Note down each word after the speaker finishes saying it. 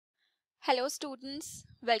Hello students,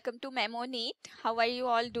 welcome to Memo Neat. How are you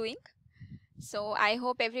all doing? So I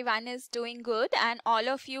hope everyone is doing good and all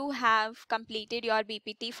of you have completed your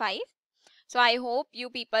BPT-5. So I hope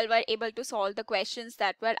you people were able to solve the questions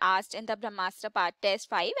that were asked in the Brahmastra part test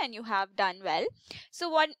 5 and you have done well. So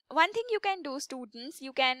one thing you can do students,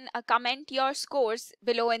 you can comment your scores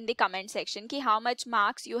below in the comment section ki how much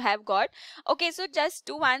marks you have got. Okay, so just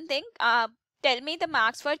do one thing. Tell me the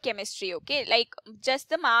marks for chemistry, okay? Like just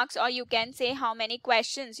the marks, or you can say how many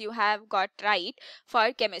questions you have got right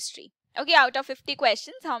for chemistry. Okay, out of 50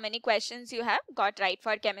 questions, how many questions you have got right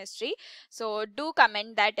for chemistry. So do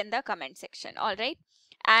comment that in the comment section, alright?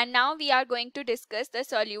 And now we are going to discuss the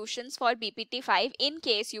solutions for BPT-5 in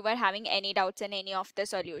case you were having any doubts in any of the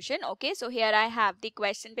solution. Okay, so here I have the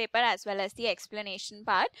question paper as well as the explanation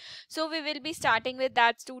part. So we will be starting with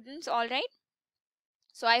that, students, alright?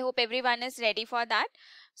 So I hope everyone is ready for that.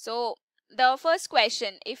 So the first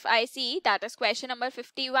question, if I see, that is question number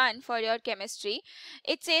 51 for your chemistry.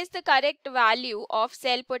 It says the correct value of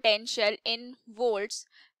cell potential in volts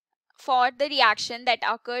for the reaction that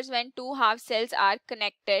occurs when two half cells are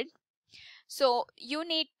connected. So you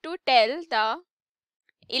need to tell the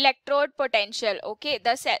electrode potential, okay,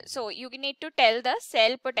 the cell. So you need to tell the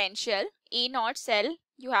cell potential, E0 cell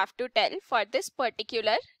you have to tell for this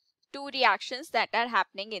particular two reactions that are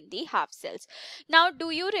happening in the half cells. Now, do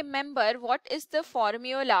you remember what is the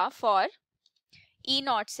formula for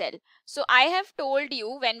E0 cell? So I have told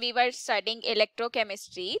you when we were studying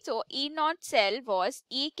electrochemistry. So E0 cell was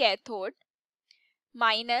E cathode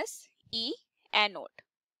minus E anode.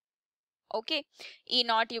 Okay,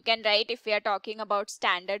 E0 you can write if we are talking about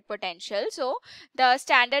standard potential. So the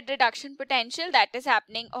standard reduction potential that is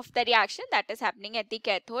happening of the reaction that is happening at the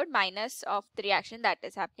cathode minus of the reaction that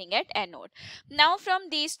is happening at anode. Now from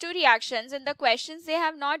these two reactions in the questions, they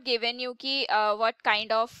have not given you ki what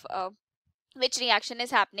kind of which reaction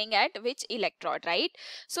is happening at which electrode, right?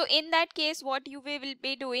 So in that case, what you will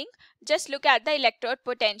be doing, just look at the electrode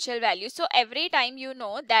potential value. So every time you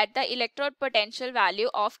know that the electrode potential value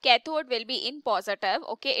of cathode will be in positive,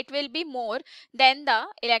 okay, it will be more than the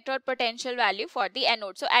electrode potential value for the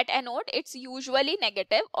anode. So at anode it's usually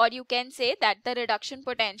negative, or you can say that the reduction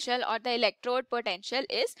potential or the electrode potential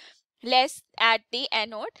is less at the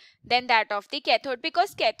anode than that of the cathode,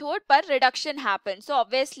 because cathode per reduction happens. So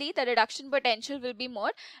obviously the reduction potential will be more,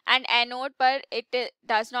 and anode per it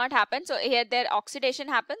does not happen. So here their oxidation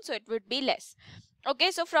happens, so it would be less. Okay,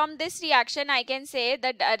 so from this reaction I can say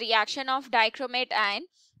that the reaction of dichromate ion,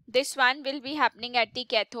 this one will be happening at the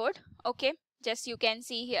cathode. Okay, just you can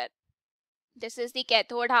see here, this is the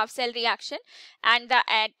cathode half cell reaction, and the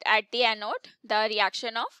at the anode the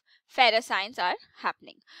reaction of ferrous ions are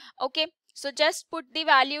happening. Okay, so just put the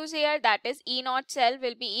values here, that is E0 cell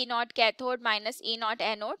will be E0 cathode minus E0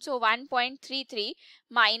 anode. So 1.33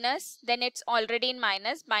 minus, then it's already in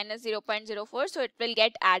minus 0.04, so it will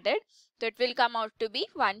get added, so it will come out to be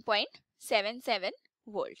 1.77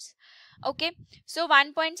 volts. Okay, so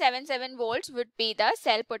 1.77 volts would be the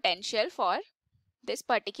cell potential for this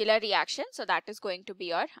particular reaction. So that is going to be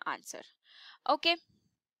your answer. Okay,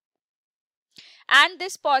 and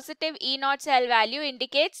this positive E0 cell value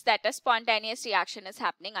indicates that a spontaneous reaction is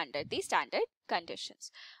happening under the standard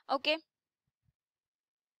conditions. Okay,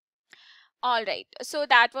 all right, so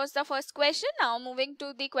that was the first question. Now moving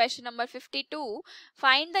to the question number 52.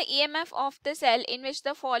 Find the EMF of the cell in which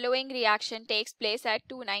the following reaction takes place at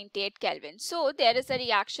 298 Kelvin. So there is a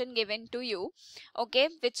reaction given to you, okay,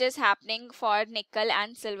 which is happening for nickel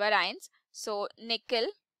and silver ions. So nickel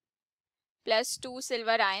plus 2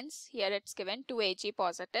 silver ions, here it's given 2 Ag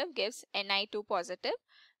positive gives Ni2 positive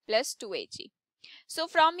plus 2 Ag. So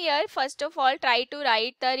from here, first of all, try to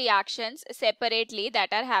write the reactions separately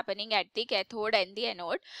that are happening at the cathode and the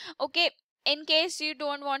anode. Okay, in case you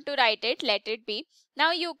don't want to write it, let it be.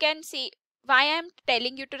 Now you can see why I am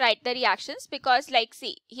telling you to write the reactions, because like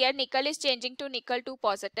see here nickel is changing to nickel 2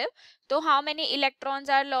 positive. So how many electrons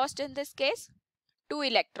are lost in this case? 2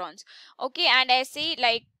 electrons. Okay, and I see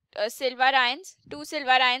like silver ions, 2 silver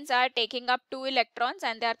ions are taking up 2 electrons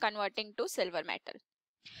and they are converting to silver metal.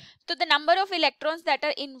 So the number of electrons that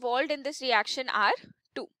are involved in this reaction are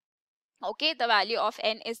 2. Okay, the value of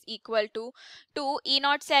N is equal to 2.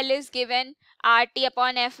 E0 cell is given, RT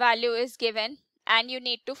upon F value is given, and you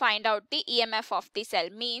need to find out the EMF of the cell,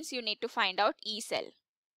 means you need to find out E cell.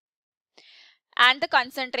 And the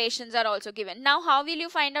concentrations are also given. Now how will you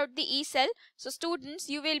find out the E cell? So students,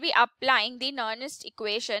 you will be applying the Nernst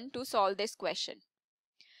equation to solve this question.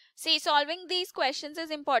 See, solving these questions is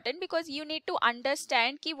important because you need to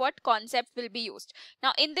understand what concept will be used.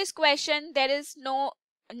 Now in this question there is no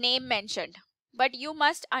name mentioned. But you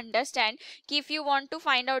must understand कि if you want to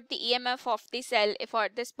find out the EMF of the cell for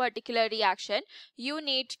this particular reaction, you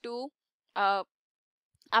need to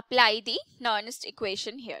apply the Nernst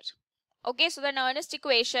equation here. Okay, so the Nernst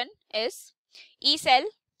equation is E cell,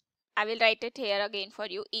 I will write it here again for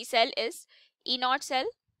you. E cell is E naught cell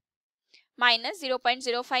minus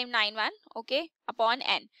 0.0591, okay, upon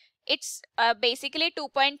N. It's basically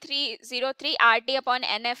 2.303 RT upon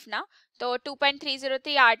NF na. So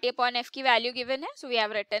 2.303 RT upon F की value given है. So we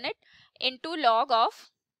have written it into log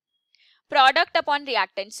of product upon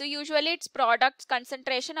reactant. So usually it's product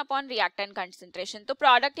concentration upon reactant concentration. तो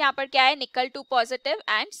product यहाँ पर क्या है? Nickel 2 positive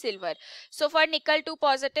and silver. So for nickel 2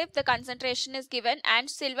 positive the concentration is given and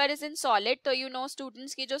silver is in solid. तो you know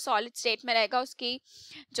students की जो solid state में रहेगा उसकी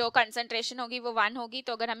जो concentration होगी वो 1 होगी.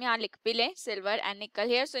 तो अगर हम यहाँ लिख भी लें silver and nickel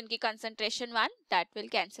here, so इनकी concentration 1, that will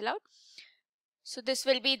cancel out. So this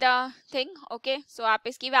will be the thing, okay. So आप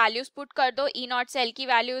इसकी values put कर दो. E naught cell की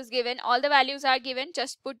value is given. All the values are given.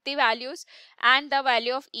 Just put the values and the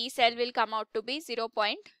value of E cell will come out to be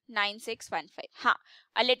 0.9615. हाँ,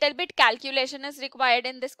 a little bit calculation is required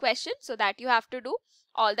in this question, so that you have to do.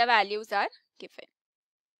 All the values are given.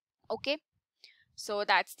 Okay. So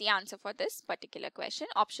that's the answer for this particular question.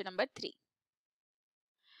 Option number 3.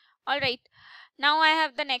 All right. Now I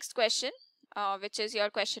have the next question, which is your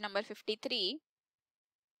question number 53.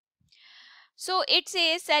 So it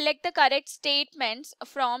says select the correct statements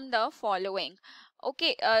from the following.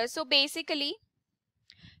 Okay, so basically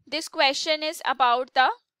this question is about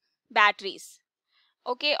the batteries,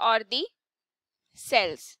 okay, or the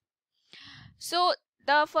cells. So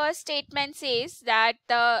the first statement says that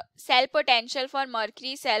the cell potential for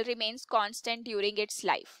mercury cell remains constant during its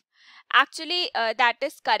life. Actually, that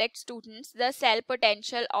is correct, students. The cell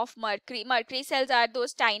potential of mercury cells are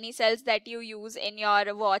those tiny cells that you use in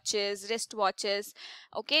your watches, wrist watches.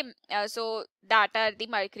 Okay, so that are the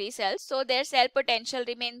mercury cells. So their cell potential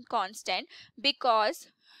remains constant because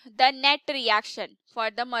the net reaction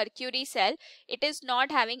for the mercury cell, it is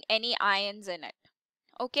not having any ions in it.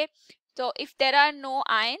 Okay, so if there are no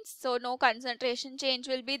ions, so no concentration change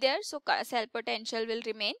will be there. So cell potential will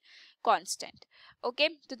remain constant. Okay,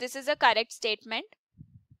 so this is a correct statement.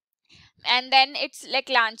 And then it's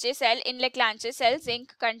Leclanche cell. In Leclanche cell,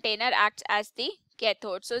 zinc container acts as the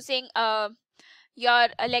cathode. So saying your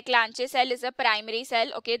Leclanche cell is a primary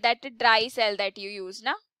cell. Okay, that dry cell that you use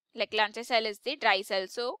na. Leclanche cell is the dry cell.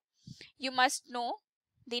 So you must know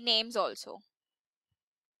the names also.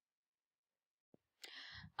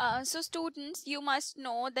 So students, you must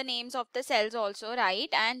know the names of the cells also, right?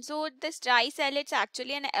 And so this dry cell, it's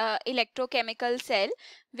actually an electrochemical cell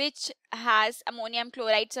which has ammonium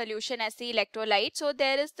chloride solution as the electrolyte. So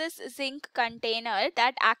there is this zinc container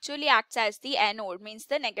that actually acts as the anode, means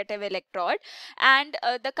the negative electrode, and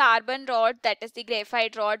the carbon rod, that is the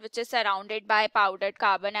graphite rod, which is surrounded by powdered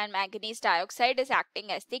carbon and manganese dioxide, is acting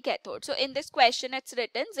as the cathode. So in this question it's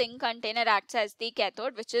written zinc container acts as the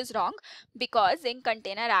cathode, which is wrong because zinc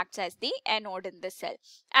container acts as the anode in this cell.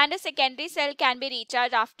 And a secondary cell can be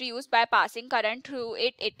recharged after use by passing current through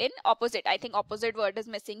it in opposite. I think opposite word is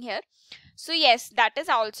missing here. So yes, that is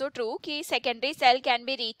also true कि secondary cell can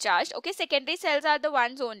be recharged. Okay, secondary cells are the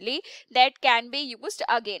ones only that can be used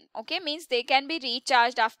again. Okay, means they can be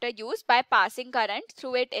recharged after use by passing current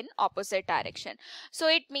through it in opposite direction. So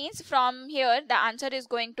it means from here the answer is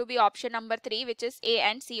going to be option number 3, which is A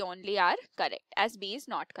and C only are correct, as B is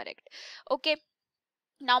not correct. Okay.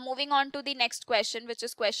 Now moving on to the next question, which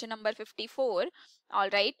is question number 54. All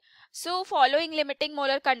right. So following limiting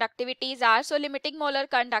molar conductivities are, so limiting molar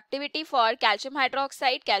conductivity for calcium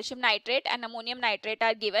hydroxide, calcium nitrate and ammonium nitrate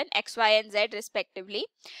are given X, Y and Z respectively.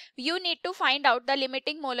 You need to find out the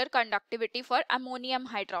limiting molar conductivity for ammonium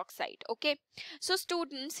hydroxide. Okay. So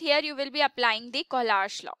students, here you will be applying the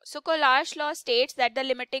Collar's law. So Collar's law states that the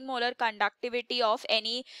limiting molar conductivity of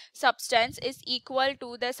any substance is equal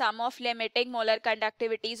to the sum of limiting molar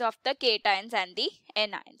conductivities of the cations and the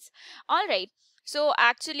anions. All right. So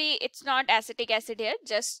actually it's not acetic acid here,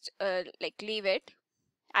 just like leave it.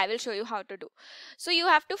 I will show you how to do. So you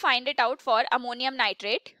have to find it out for ammonium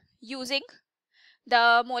nitrate using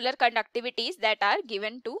the molar conductivities that are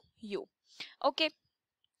given to you. Okay.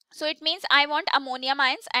 So it means I want ammonium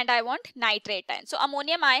ions and I want nitrate ions. So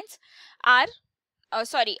ammonium ions are,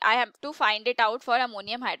 sorry, I have to find it out for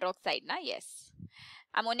ammonium hydroxide na. Yes.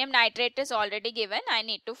 Ammonium nitrate is already given. I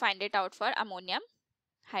need to find it out for ammonium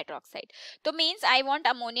hydroxide. तो means I want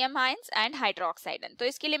ammonium ions and hydroxide. तो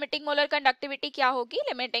इसकी limiting molar conductivity क्या होगी?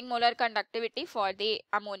 Limiting molar conductivity for the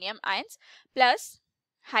ammonium ions plus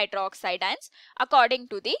hydroxide ions according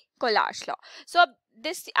to the Collard's law. So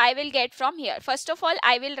this I will get from here. First of all,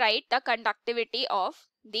 I will write the conductivity of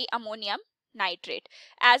the ammonium nitrate,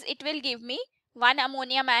 as it will give me one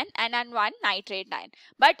ammonium ion and one nitrate ion.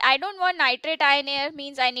 But I don't want nitrate ion here,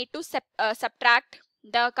 means I need to subtract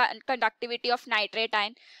the conductivity of nitrate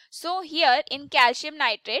ion. So here in calcium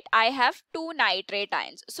nitrate, I have two nitrate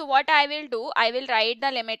ions. So what I will do, I will write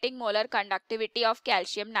the limiting molar conductivity of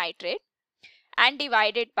calcium nitrate and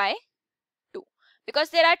divide it by 2. Because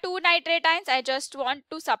there are two nitrate ions, I just want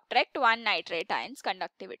to subtract one nitrate ion's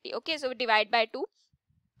conductivity. Okay, so divide by 2.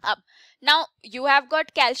 Now you have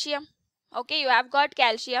got calcium. Okay, you have got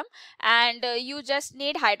calcium, and you just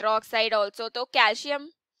need hydroxide also. So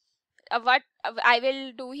calcium, what I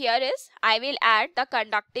will do here is I will add the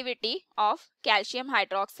conductivity of calcium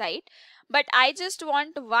hydroxide, but I just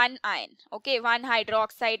want one ion. Okay, one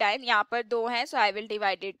hydroxide ion. यहाँ पर दो हैं, so I will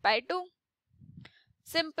divide it by 2.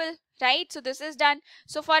 Simple, right? So this is done.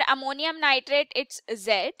 So for ammonium nitrate, it's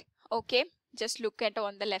Z. Okay, just look at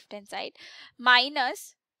on the left hand side.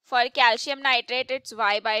 Minus for calcium nitrate, it's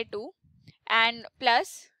Y by 2, and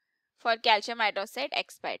plus for calcium hydroxide,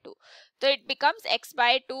 X by 2. So it becomes X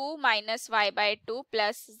by 2 minus Y by 2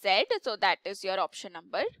 plus Z. So that is your option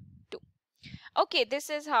number 2. Okay, this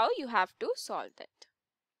is how you have to solve that.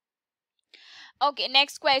 Okay,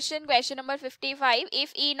 next question, question number 55.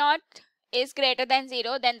 If E naught is greater than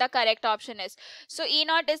 0, then the correct option is. So E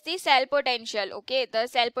naught is the cell potential. Okay, the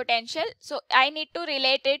cell potential. So I need to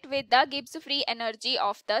relate it with the Gibbs free energy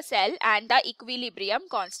of the cell and the equilibrium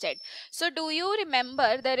constant. So do you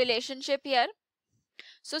remember the relationship here?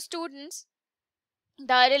 So students,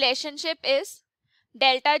 the relationship is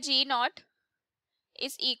delta G naught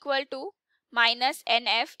is equal to minus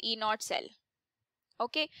NF E naught cell.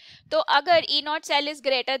 Okay, so agar E naught cell is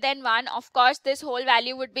greater than 1, of course this whole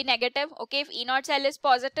value would be negative. Okay, if E naught cell is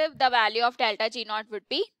positive, the value of delta G naught would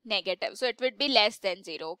be negative, so it would be less than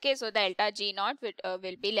 0. Okay, so delta G naught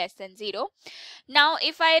will be less than 0. Now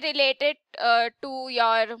if I relate it to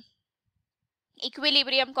your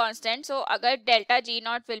equilibrium constant, so agar delta G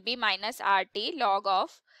naught will be minus RT log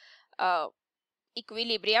of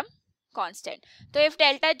equilibrium constant. So if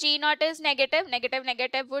delta G naught is negative,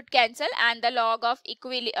 negative would cancel, and the log of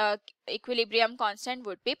equilibrium constant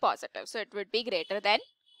would be positive. So it would be greater than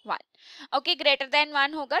 1. Okay, greater than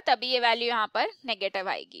 1 होगा तभी ये value यहाँ पर negative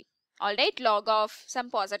आएगी. Alright, log of some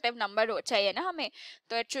positive number चाहिए ना हमें,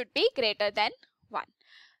 तो it should be greater than 1.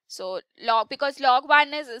 So log, because log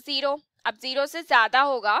 1 is 0, अब 0 से ज़्यादा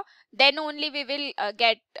होगा, then only we will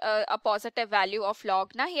get a positive value of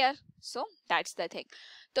log ना here. So that's the thing.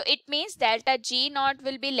 So it means delta G naught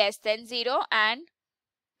will be less than 0 and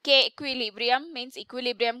K equilibrium means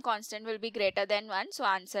equilibrium constant will be greater than 1. So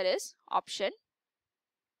answer is option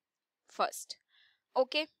first.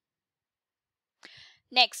 Okay.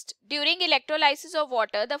 Next, during electrolysis of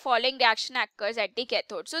water, the following reaction occurs at the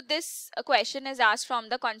cathode. So this question is asked from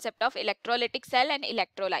the concept of electrolytic cell and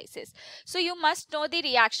electrolysis. So you must know the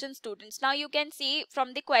reaction, students. Now you can see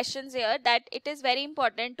from the questions here that it is very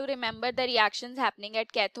important to remember the reactions happening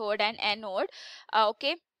at cathode and anode.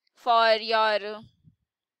 Okay, for your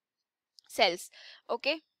cells.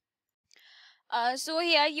 Okay. So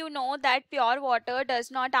here you know that pure water does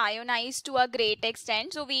not ionize to a great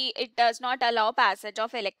extent, so it does not allow passage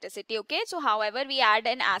of electricity. Okay, so however we add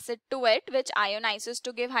an acid to it which ionizes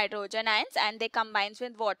to give hydrogen ions, and they combines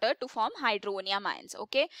with water to form hydronium ions.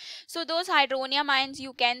 Okay, so those hydronium ions,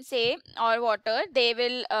 you can say, or water, they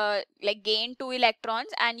will like gain 2 electrons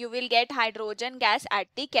and you will get hydrogen gas at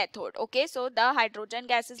the cathode. Okay, so the hydrogen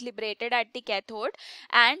gas is liberated at the cathode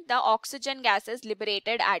and the oxygen gas is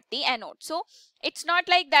liberated at the anode. So it's not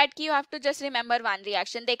like that you have to just remember one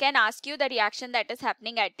reaction. They can ask you the reaction that is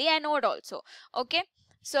happening at the anode also. Okay,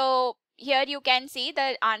 so here you can see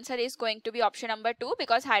the answer is going to be option number 2,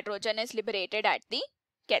 because hydrogen is liberated at the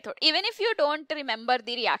cathode. Even if you don't remember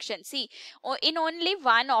the reaction, see, in only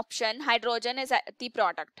one option hydrogen is at the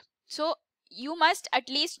product. So you must at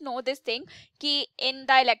least know this thing कि in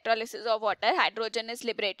the electrolysis of water, hydrogen is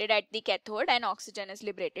liberated at the cathode and oxygen is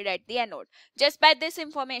liberated at the anode. Just by this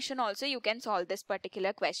information also you can solve this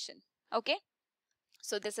particular question. Okay,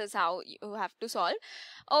 so this is how you have to solve.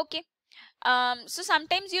 Okay, so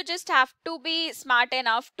sometimes you just have to be smart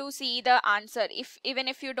enough to see the answer. Even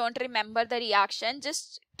if you don't remember the reaction,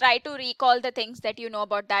 just try to recall the things that you know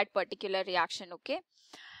about that particular reaction. Okay.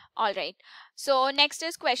 Alright, so next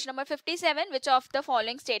is question number 57. Which of the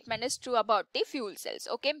following statement is true about the fuel cells?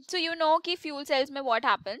 Okay, so you know कि fuel cells में what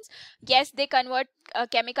happens? Yes, they convert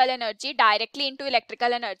chemical energy directly into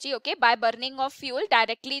electrical energy. Okay, by burning of fuel,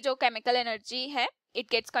 directly जो chemical energy है it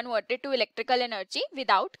gets converted to electrical energy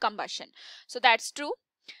without combustion. So that's true.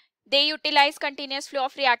 They utilize continuous flow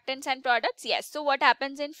of reactants and products. Yes. So what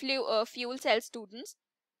happens in fuel cell, students?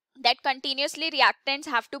 That continuously reactants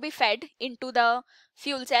have to be fed into the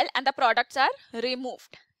fuel cell and the products are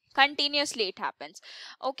removed. Continuously it happens.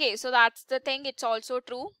 Okay, so that's the thing. It's also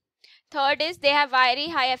true. Third is they have very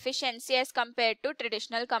high efficiency as compared to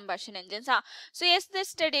traditional combustion engines. So yes,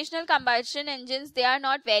 this traditional combustion engines, they are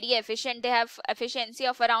not very efficient. They have efficiency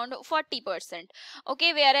of around 40%.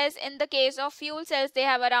 Okay, whereas in the case of fuel cells, they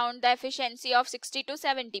have around the efficiency of 60 to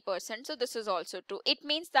 70%. So this is also true. It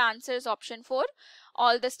means the answer is option 4.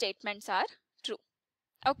 All the statements are true.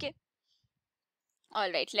 Okay.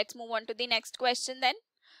 All right, let's move on to the next question then,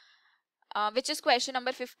 which is question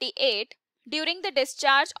number 58. During the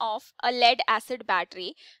discharge of a lead acid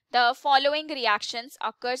battery, the following reactions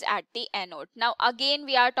occurs at the anode. Now again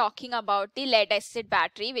we are talking about the lead acid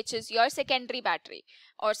battery, which is your secondary battery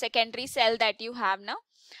or secondary cell that you have now.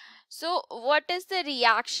 So what is the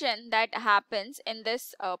reaction that happens in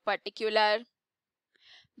this particular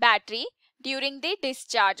battery during the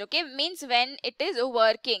discharge? Okay, means when it is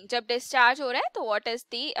working, जब discharge हो रहा है तो what is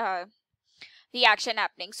the reaction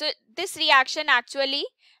happening? So this reaction actually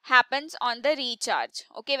happens on the recharge.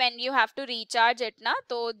 Okay, when you have to recharge it na,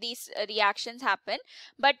 so these reactions happen.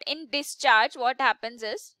 But in discharge, what happens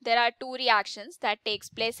is there are two reactions that takes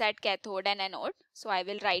place at cathode and anode. So I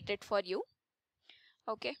will write it for you.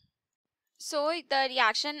 Okay, so the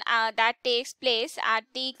reaction that takes place at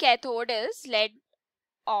the cathode is lead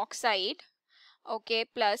oxide, okay,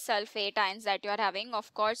 plus sulfate ions that you are having.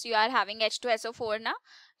 Of course you are having H2SO4 now,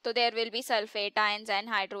 so there will be sulfate ions and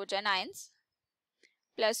hydrogen ions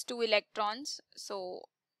plus 2 electrons. So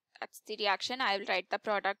that's the reaction. I will write the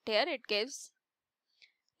product here. It gives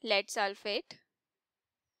lead sulfate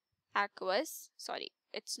aqueous, sorry,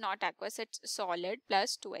 it's not aqueous, it's solid,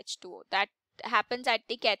 plus 2H2O. That happens at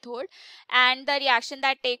the cathode, and the reaction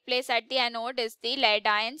that take place at the anode is the lead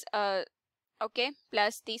ions, okay,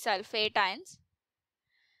 plus the sulfate ions.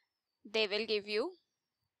 They will give you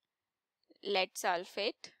lead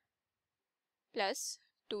sulfate plus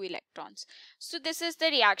 2 electrons. So this is the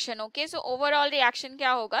reaction. Okay, so overall reaction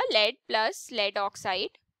क्या होगा? Lead plus lead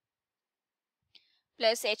oxide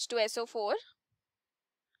plus H2SO4.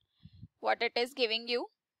 What it is giving you?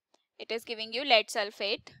 It is giving you lead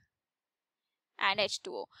sulfate and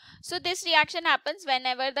H2O. So this reaction happens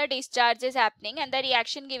whenever the discharge is happening, and the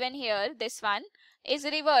reaction given here, this one, is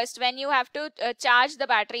reversed when you have to charge the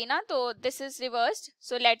battery na, so this is reversed.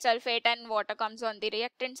 So lead sulfate and water comes on the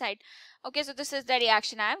reactant side. Okay, so this is the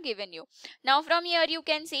reaction I have given you. Now from here you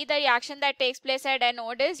can see the reaction that takes place at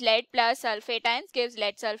anode is lead plus sulfate ions gives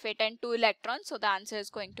lead sulfate and 2 electrons. So the answer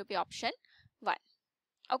is going to be option 1.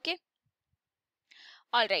 Okay.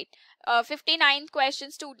 Alright, 59th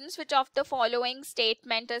question, students, which of the following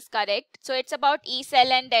statement is correct? So it's about E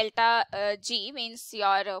cell and delta G, means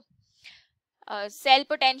your cell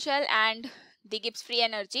potential and the Gibbs free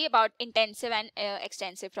energy, about intensive and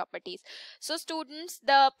extensive properties. So students,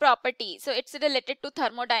 the property, so it's related to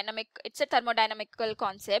thermodynamic, it's a thermodynamical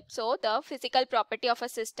concept. So the physical property of a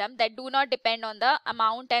system that do not depend on the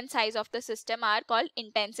amount and size of the system are called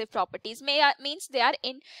intensive properties. Means they are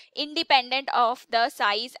independent of the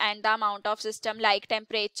size and the amount of system, like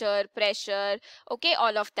temperature, pressure, okay,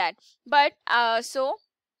 all of that. But so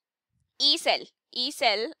E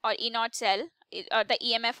cell or E naught cell, or the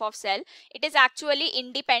EMF of cell, it is actually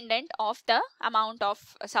independent of the amount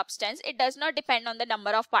of substance. It does not depend on the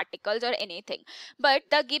number of particles or anything. But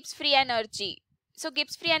the Gibbs free energy, so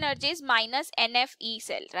Gibbs free energy is minus NF E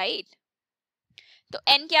cell, right? So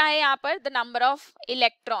N क्या है यहाँ पर? The number of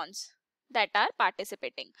electrons that are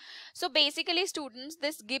participating. So basically students,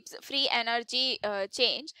 this Gibbs free energy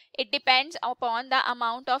change, it depends upon the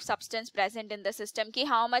amount of substance present in the system, ki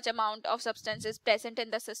how much amount of substance is present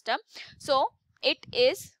in the system. So it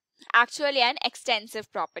is actually an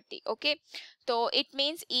extensive property. Okay, so it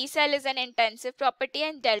means E cell is an intensive property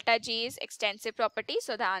and delta G is extensive property.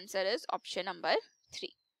 So the answer is option number 3.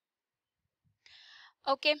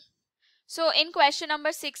 Okay, so in question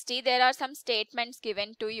number 60 there are some statements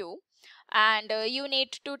given to you, and you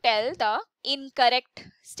need to tell the incorrect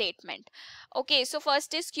statement. Okay, so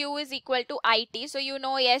first is Q is equal to IT. So you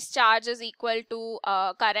know, yes, charge is equal to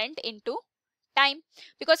current into time,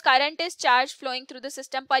 because current is charge flowing through the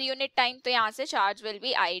system per unit time. So yahan se charge will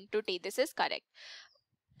be I into T. This is correct.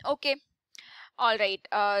 Okay, all right.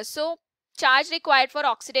 So charge required for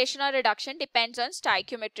oxidation or reduction depends on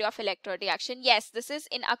stoichiometry of electrode reaction. Yes, this is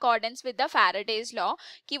in accordance with the Faraday's law,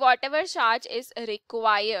 कि whatever charge is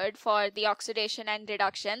required for the oxidation and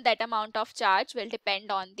reduction, that amount of charge will depend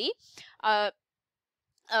on the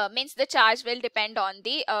means the charge will depend on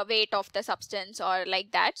the weight of the substance or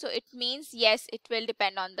like that. So it means yes, it will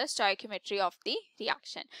depend on the stoichiometry of the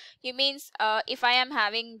reaction. It means if I am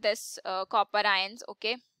having this copper ions,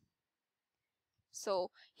 okay,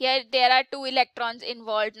 so here there are 2 electrons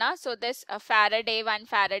involved now. So this Faraday, 1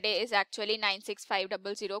 Faraday is actually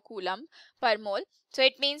 96500 coulomb per mole. So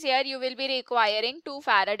it means here you will be requiring 2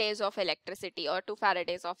 Faradays of electricity or 2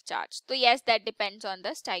 Faradays of charge. So yes, that depends on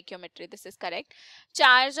the stoichiometry. This is correct.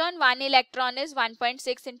 Charge on 1 electron is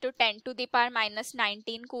 1.6 into 10 to the power minus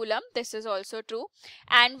 19 coulomb. This is also true.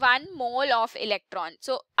 And 1 mole of electron.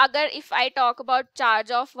 So agar if I talk about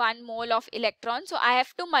charge of 1 mole of electron, so I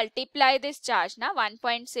have to multiply this charge now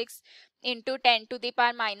 1.6 into 10 to the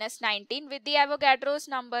power minus 19 with the Avogadro's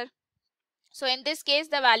number. So in this case,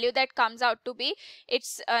 the value that comes out to be,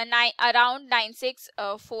 it's around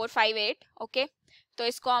 96458. okay, तो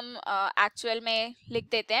इसको हम actual में लिख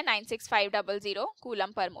देते हैं 96500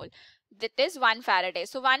 coulomb per mole. That is 1 Faraday.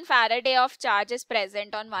 So 1 Faraday of charge is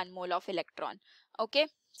present on 1 mole of electron. Okay,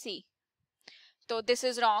 see. So this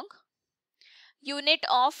is wrong. Unit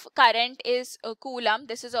of current is coulomb.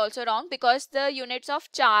 This is also wrong because the units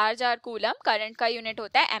of charge are coulomb. Current का unit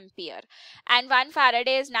होता है ampere. And 1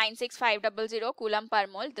 Faraday is 96500 coulomb per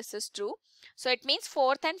mole. This is true. So it means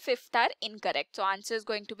 4th and 5th are incorrect. So answer is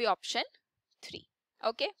going to be option 3.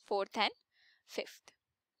 Okay, 4th and 5th.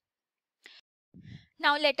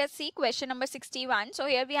 Now let us see question number 61. So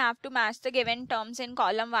here we have to match the given terms in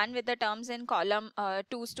column 1 with the terms in column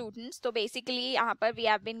 2 students. So basically यहाँ पर we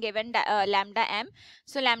have been given lambda m.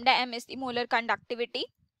 So lambda m is the molar conductivity.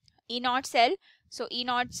 E naught cell. So E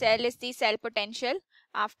naught cell is the cell potential.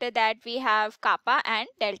 After that we have kappa and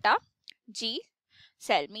delta G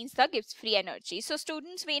cell, means the Gibbs free energy. So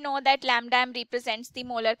students, we know that lambda m represents the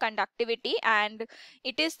molar conductivity and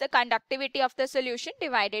it is the conductivity of the solution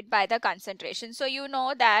divided by the concentration. So you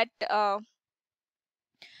know that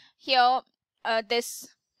here this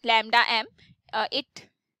lambda m, it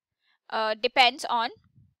depends on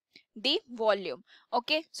the volume.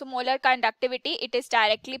 Okay, so molar conductivity, it is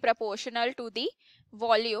directly proportional to the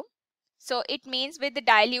volume. So it means with the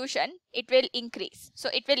dilution, it will increase. So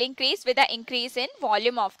it will increase with the increase in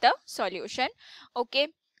volume of the solution. Okay.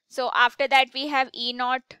 So after that we have E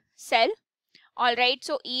naught cell. Alright.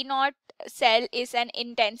 So E naught cell is an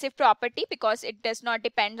intensive property because it does not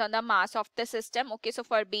depend on the mass of the system. Okay. So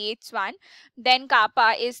for B it's 1. Then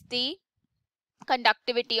kappa is the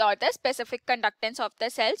conductivity or the specific conductance of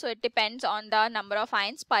the cell. So it depends on the number of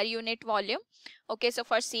ions per unit volume. Okay, so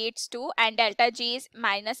for C it's 2 and delta G is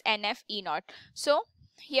minus NF E naught. So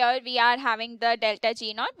here we are having the delta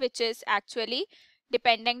G naught, which is actually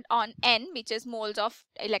dependent on N, which is moles of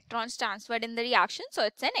electrons transferred in the reaction. So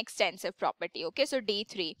it's an extensive property. Okay, so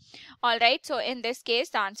D3. Alright, so in this case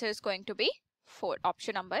the answer is going to be 4,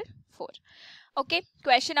 option number 4. Okay,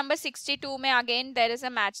 question number 62 mein again there is a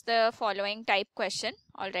match the following type question.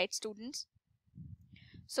 Alright students.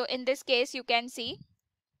 So in this case you can see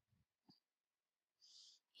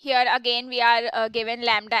here again we are given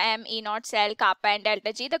lambda m, E naught cell, kappa and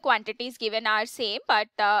delta G. The quantities given are same but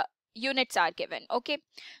units are given. Okay,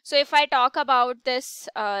 so if I talk about this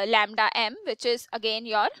lambda m, which is again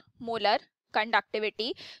your molar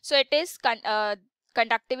conductivity. So it is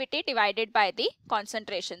conductivity divided by the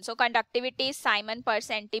concentration. So conductivity is Simon per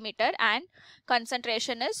centimeter and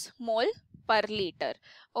concentration is mole per liter.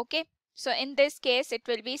 Okay, so in this case it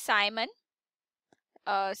will be Simon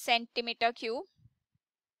centimeter cube.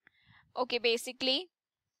 Okay, basically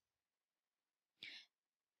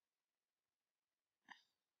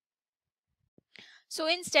so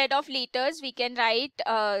instead of liters we can write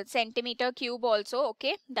centimeter cube also.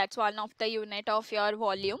 Okay, that's one of the unit of your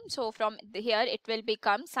volume. So from here it will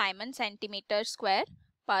become Simon centimeter square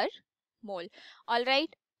per mole. All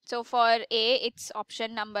right, so for A it's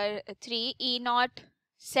option number 3. E naught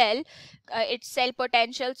cell, its cell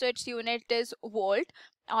potential, so its unit is volt.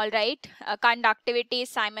 All right, conductivity is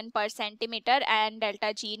Simon per centimeter and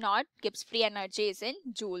delta G naught, Gibbs free energy, is in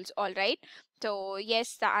joules. All right, so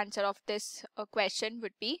yes, the answer of this question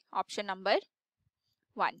would be option number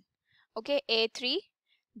 1. Okay, A3,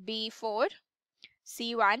 B4,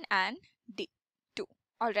 C1 and D2.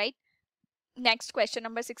 All right, next question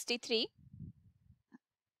number 63.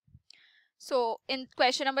 So in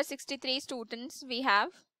question number 63 students, we have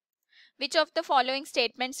which of the following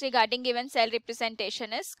statements regarding given cell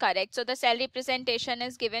representation is correct. So the cell representation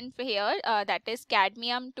is given here, that is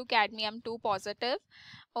cadmium to cadmium 2 positive.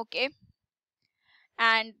 Okay,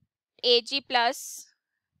 and Ag plus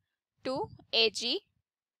to Ag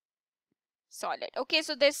solid. Okay,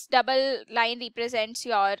 so this double line represents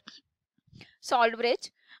your salt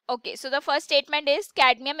bridge. Okay, so the first statement is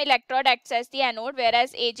cadmium electrode acts as the anode,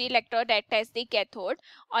 whereas Ag electrode acts as the cathode.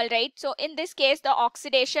 All right, so in this case, the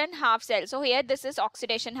oxidation half cell. So here this is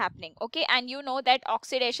oxidation happening. Okay, and you know that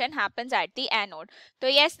oxidation happens at the anode. So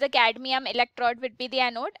yes, the cadmium electrode would be the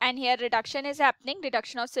anode, and here reduction is happening,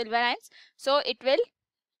 reduction of silver ions. So it will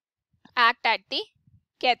act at the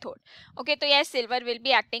cathode. Okay, so yes, silver will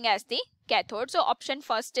be acting as the cathode. So option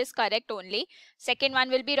first is correct only. Second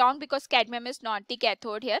one will be wrong because cadmium is not the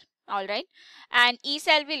cathode here. All right, and E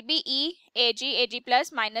cell will be E Ag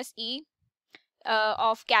plus minus E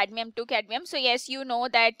of cadmium to cadmium. So yes, you know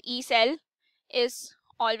that E cell is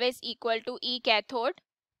always equal to E cathode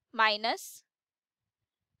minus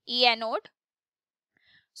E anode.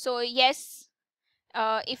 So yes,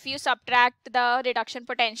 if you subtract the reduction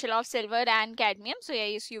potential of silver and cadmium, so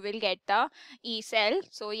yes, you will get the E cell.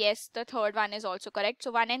 So yes, the third one is also correct.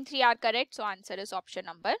 So 1 and 3 are correct. So answer is option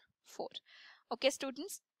number 4. Okay,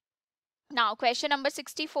 students. Now question number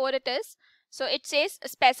 64 it is. So it says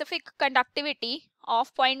specific conductivity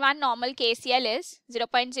of 0.1 normal KCl is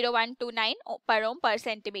 0.0129 per ohm per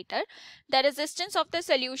centimeter. The resistance of the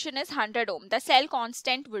solution is 100 ohm. The cell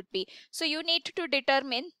constant would be. So you need to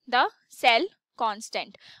determine the cell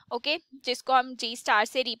constant okay जिसको हम जी star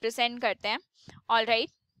से represent करते हैं all right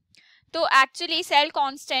तो actually cell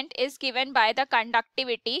constant is given by the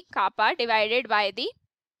conductivity kappa divided by the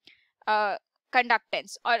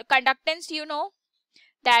conductance और conductance you know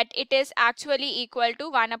that it is actually equal to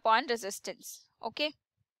 1 upon resistance. Okay,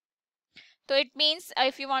 so it means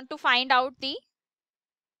if you want to find out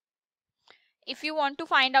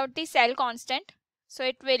the cell constant, so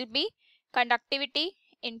it will be conductivity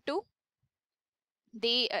into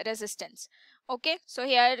the resistance. Okay, so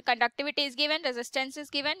here conductivity is given, resistance is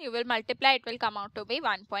given, you will multiply, it will come out to be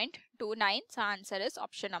 1.29. so answer is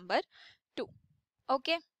option number 2.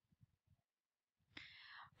 Okay,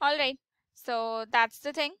 all right, so that's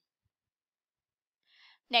the thing.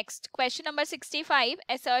 Next, question number 65.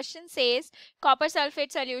 Assertion says copper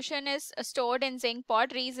sulfate solution is stored in zinc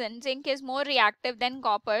pot. Reason: zinc is more reactive than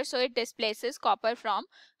copper, so it displaces copper from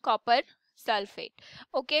copper sulfate.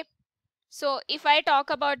 Okay, so if I talk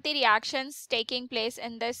about the reactions taking place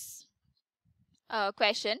in this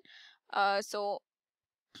question, so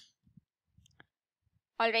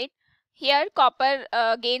all right, here copper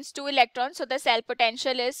gains 2 electrons, so the cell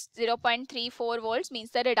potential is 0.34 volts,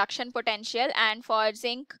 means the reduction potential, and for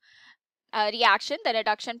zinc reaction the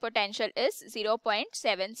reduction potential is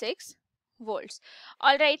 0.76 volts.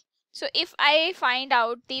 All right, so if I find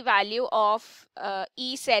out the value of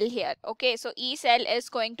E cell here, okay, so E cell is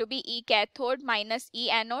going to be E cathode minus E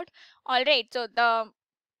anode. All right, so the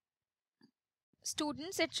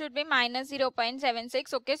students, it should be minus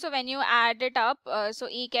 0.76. okay, so when you add it up, so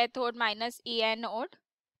E cathode minus E anode,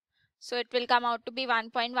 so it will come out to be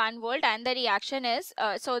 1.1 volt, and the reaction is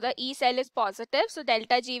so the E cell is positive, so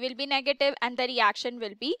delta G will be negative and the reaction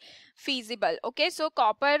will be feasible. Okay, so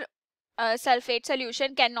copper sulfate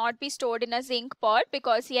solution cannot be stored in a zinc pot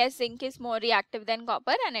because yes, zinc is more reactive than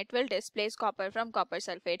copper and it will displace copper from copper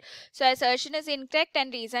sulfate. So assertion is incorrect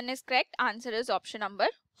and reason is correct. Answer is option number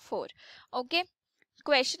 4. Okay,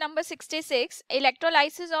 question number 66.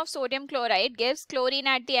 Electrolysis of sodium chloride gives chlorine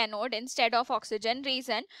at the anode instead of oxygen.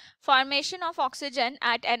 Reason: formation of oxygen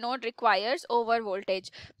at anode requires over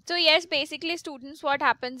voltage. So yes, basically students, what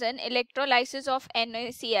happens in electrolysis of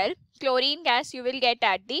NaCl, chlorine gas you will get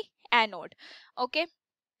at the anode. Okay,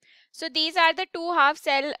 so these are the two half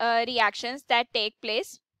cell reactions that take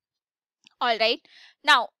place. All right,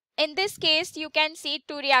 now in this case you can see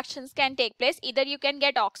two reactions can take place. Either you can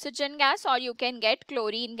get oxygen gas or you can get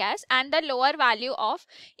chlorine gas, and the lower value of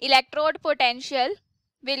electrode potential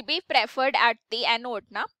will be preferred at the anode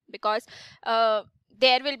now, because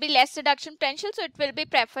there will be less reduction potential, so it will be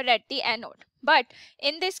preferred at the anode. But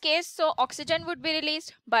in this case, so oxygen would be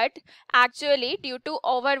released, but actually due to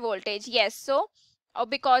over voltage, yes, so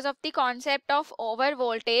because of the concept of over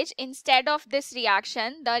voltage, instead of this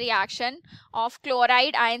reaction, the reaction of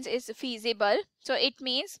chloride ions is feasible. So it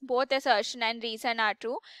means both assertion and reason are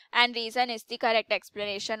true, and reason is the correct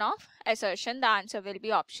explanation of assertion. The answer will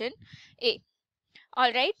be option A.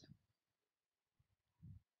 All right,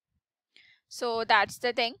 so that's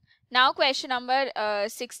the thing. Now question number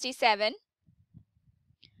 67.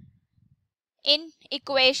 In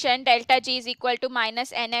equation delta G is equal to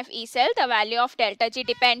minus NF E cell, the value of delta G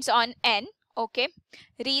depends on N. Okay,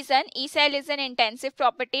 reason: E cell is an intensive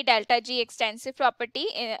property, delta G extensive property,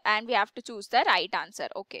 and we have to choose the right answer.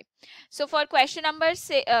 Okay, so for question number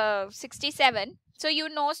 67, so you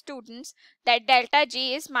know students that delta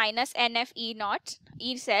G is minus NF E naught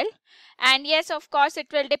E cell, and yes, of course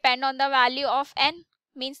it will depend on the value of N.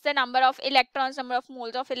 means the number of electrons, number of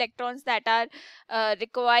moles of electrons that are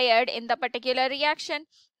required in the particular reaction.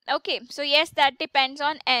 Okay, so yes, that depends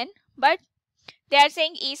on N, but they are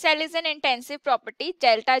saying E cell is an intensive property,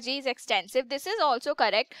 delta G is extensive. This is also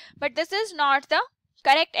correct, but this is not the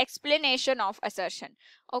correct explanation of assertion.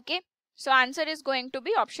 Okay, so answer is going to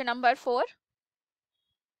be option number 4.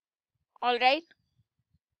 All right.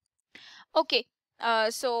 Okay,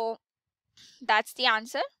 so that's the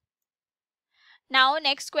answer. Now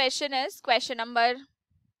next question is question number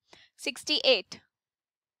 68.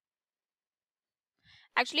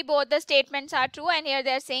 Actually, both the statements are true, and here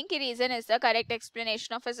they are saying कि reason is the correct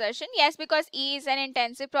explanation of assertion. Yes, because E is an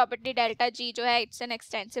intensive property, delta G जो है it's an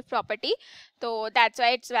extensive property, so that's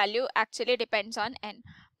why its value actually depends on N.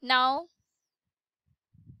 Now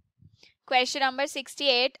question number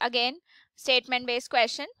 68, again statement based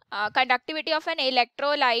question. Conductivity of an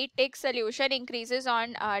electrolytic solution increases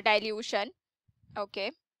on dilution.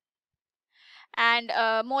 Okay, and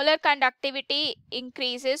molar conductivity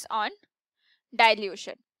increases on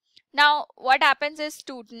dilution. Now what happens is,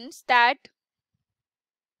 students, that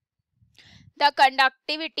the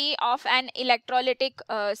conductivity of an electrolytic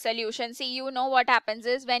solution, see, you know what happens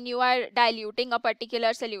is when you are diluting a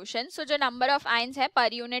particular solution, so the number of ions hai per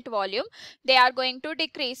unit volume, they are going to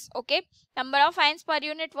decrease. Okay, number of ions per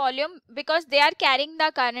unit volume, because they are carrying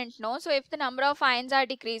the current, no, so if the number of ions are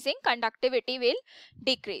decreasing, conductivity will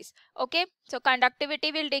decrease. Okay, so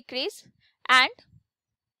conductivity will decrease. And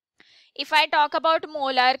if I talk about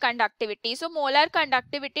molar conductivity, so molar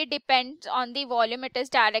conductivity depends on the volume. It is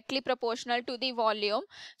directly proportional to the volume.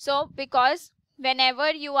 So because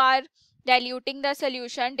whenever you are diluting the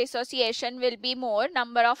solution, dissociation will be more,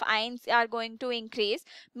 number of ions are going to increase,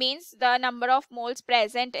 means the number of moles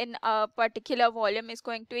present in a particular volume is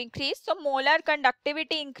going to increase. So molar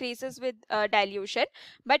conductivity increases with dilution,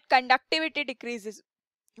 but conductivity decreases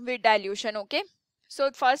with dilution. Okay,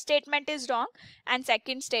 so first statement is wrong and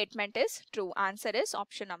second statement is true. Answer is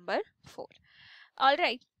option number 4. All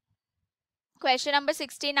right. Question number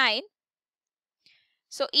 69.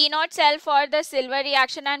 So E0 cell for the silver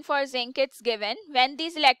reaction and for zinc it's given. When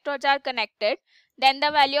these electrodes are connected, then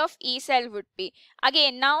the value of E cell would be.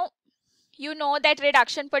 Again, now you know that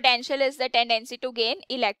reduction potential is the tendency to gain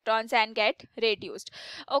electrons and get reduced.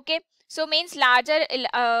 Okay, so means larger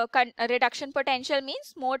reduction potential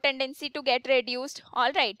means more tendency to get reduced.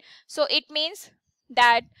 All right, so it means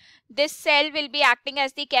that this cell will be acting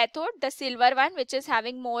as the cathode, the silver one, which is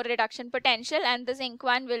having more reduction potential, and the zinc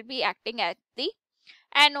one will be acting as the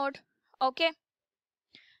anode. Okay,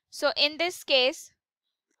 so in this case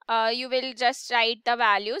you will just write the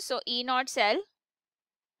value. So E0 cell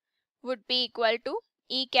would be equal to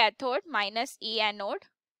E cathode minus E anode.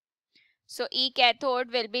 So E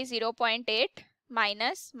cathode will be 0.8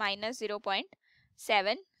 minus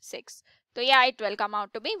 0.76. So yeah, it will come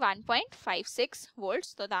out to be 1.56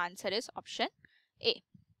 volts. So the answer is option A.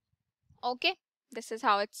 Okay, this is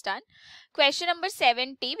how it's done. Question number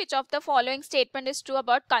 70. Which of the following statement is true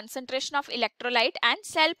about concentration of electrolyte and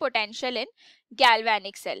cell potential in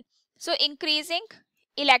galvanic cell? So increasing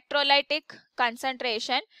electrolytic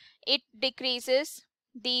concentration, it decreases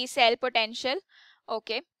the cell potential.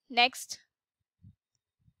 Okay, next,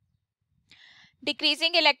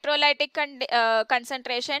 decreasing electrolytic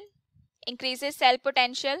concentration increases cell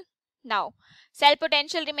potential. Now cell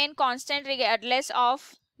potential remain constant regardless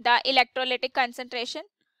of the electrolytic concentration.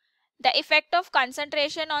 The effect of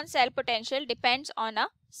concentration on cell potential depends on a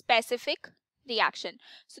specific reaction.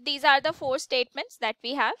 So these are the 4 statements that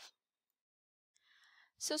we have.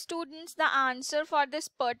 So students, the answer for this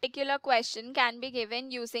particular question can be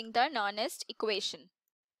given using the Nernst equation.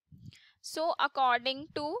 So according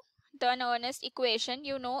to the Nernst equation,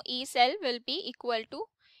 you know E cell will be equal to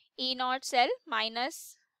E0 cell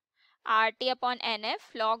minus RT upon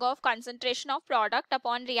NF log of concentration of product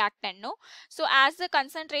upon reactant. No, so as the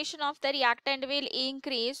concentration of the reactant will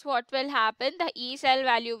increase, what will happen? The E cell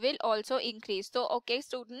value will also increase. So okay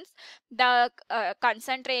students, the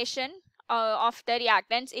concentration of the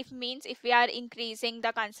reactants, if we are increasing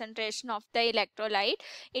the concentration of the electrolyte,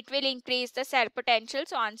 it will increase the cell potential.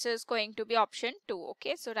 So answer is going to be option 2.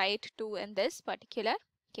 Okay, so write 2 in this particular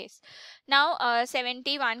case. Now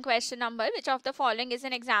 71 question number. Which of the following is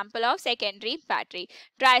an example of secondary battery?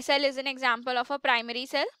 Dry cell is an example of a primary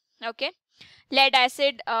cell. Okay, lead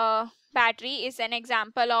acid battery is an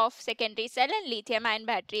example of secondary cell, and lithium ion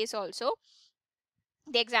battery is also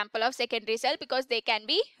the example of secondary cell because they can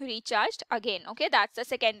be recharged again. Okay, that's the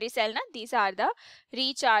secondary cell. Now these are the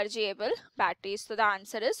rechargeable batteries. So the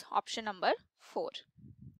answer is option number 4.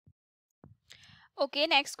 Okay,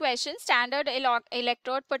 next question. Standard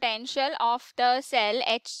electrode potential of the cell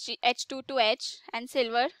H2 to H and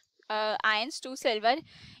silver ions to silver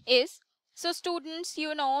is. So students,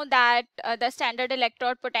 you know that the standard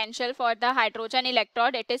electrode potential for the hydrogen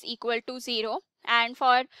electrode, it is equal to 0, and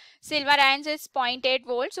for silver ions is 0.8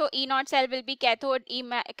 volt. So E naught cell will be cathode,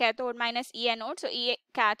 cathode minus E anode. So E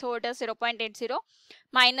cathode is 0.80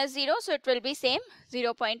 minus 0, so it will be same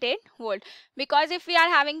 0.8 volt, because if we are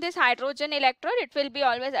having this hydrogen electrode, it will be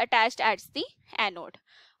always attached as the anode.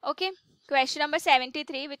 Okay. Question number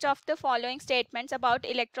 73. Which of the following statements about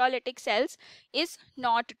electrolytic cells is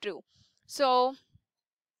not true? So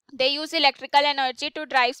they use electrical energy to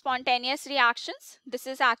drive spontaneous reactions. This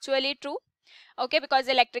is actually true. Okay, because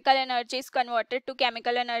electrical energy is converted to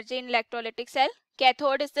chemical energy in electrolytic cell.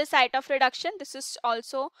 Cathode is the site of reduction. This is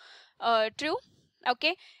also true.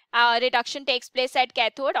 Okay, reduction takes place at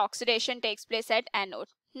cathode, oxidation takes place at anode.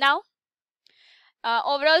 Now,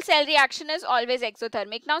 overall cell reaction is always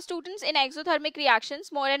exothermic. Now students, in exothermic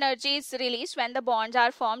reactions, more energy is released when the bonds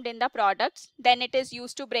are formed in the products than it is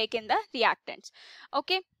used to break in the reactants.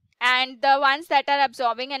 Okay, and the ones that are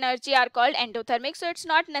absorbing energy are called endothermic. So it's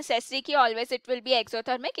not necessary ki always it will be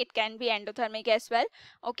exothermic, it can be endothermic as well.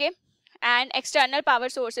 Okay, and external power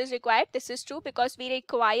sources required. This is true because we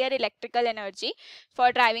require electrical energy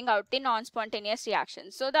for driving out the non-spontaneous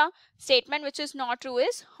reactions. So the statement which is not true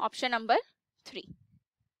is option number 3.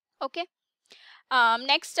 Okay.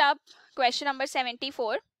 Next up, question number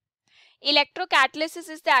 74. Electrocatalysis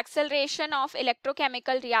is the acceleration of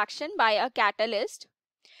electrochemical reaction by a catalyst.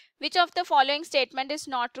 Which of the following statement is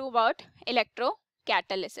not true about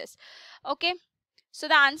electrocatalysis? Okay. So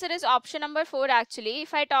the answer is option number 4 actually.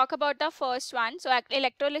 If I talk about the first one, so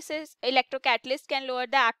electrocatalyst can lower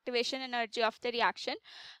the activation energy of the reaction.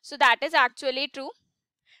 So that is actually true.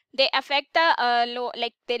 They affect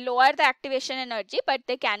the they lower the activation energy, but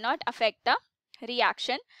they cannot affect the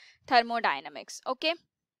reaction thermodynamics. Okay,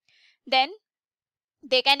 then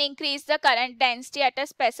they can increase the current density at a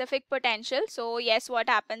specific potential. So yes, what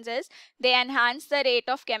happens is they enhance the rate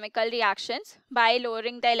of chemical reactions by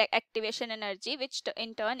lowering the activation energy, which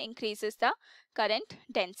in turn increases the current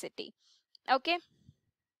density. Okay,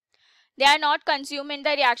 they are not consumed in the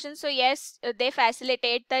reaction. So yes, they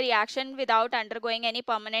facilitate the reaction without undergoing any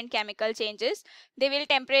permanent chemical changes. They will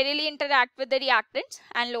temporarily interact with the reactants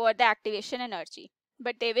and lower the activation energy,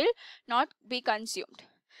 but they will not be consumed.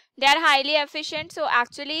 They are highly efficient. So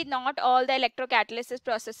actually not all the electrocatalysis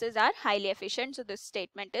processes are highly efficient. So this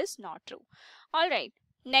statement is not true. All right.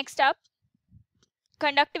 Next up,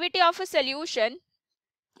 conductivity of a solution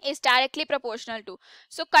is directly proportional to.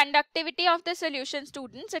 So conductivity of the solution,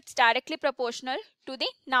 students, it's directly proportional to the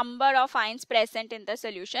number of ions present in the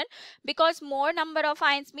solution, because more number of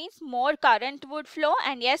ions means more current would flow,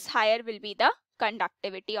 and yes, higher will be the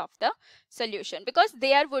conductivity of the solution because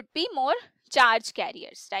there would be more charge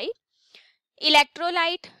carriers, right?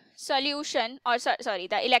 Electrolyte solution, or sorry,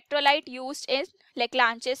 the electrolyte used in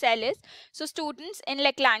Leclanche cell is, so students, in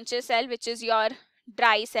Leclanche cell, which is your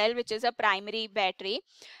dry cell, which is a primary battery,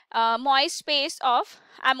 moist paste of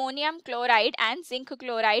ammonium chloride and zinc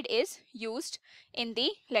chloride is used in the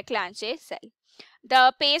Leclanche cell.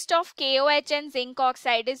 The paste of KOH and zinc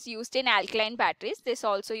oxide is used in alkaline batteries. This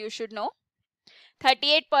also you should know.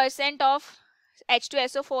 38% of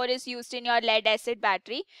H2SO4 is used in your lead acid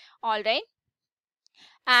battery. All right.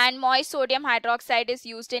 And moist sodium hydroxide is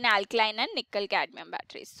used in alkaline and nickel cadmium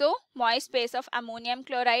batteries. So moist base of ammonium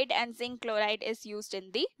chloride and zinc chloride is used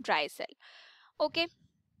in the dry cell. Okay.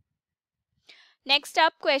 Next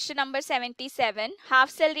up, question number 77.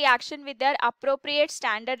 Half cell reaction with their appropriate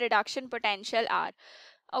standard reduction potential are.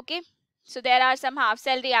 Okay. So there are some half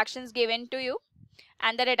cell reactions given to you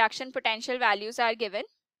and the reduction potential values are given.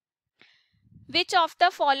 Which of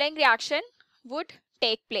the following reaction would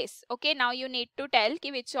take place? Okay, now you need to tell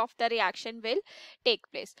which of the reaction will take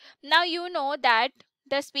place. Now you know that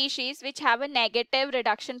the species which have a negative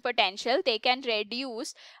reduction potential, they can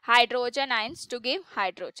reduce hydrogen ions to give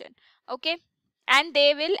hydrogen. Okay, and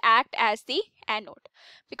they will act as the anode,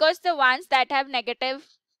 because the ones that have negative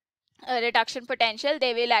reduction potential,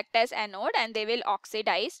 they will act as anode and they will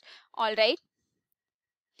oxidize. All right.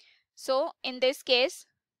 So in this case,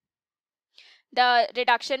 the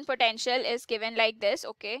reduction potential is given like this.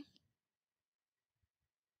 Okay.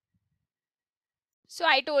 So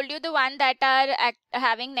I told you the one that are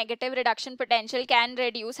having negative reduction potential can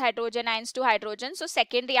reduce hydrogen ions to hydrogen. So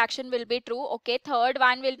second reaction will be true. Okay. Third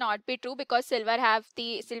one will not be true because silver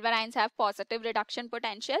ions have positive reduction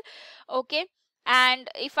potential. Okay. And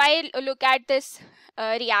if I look at this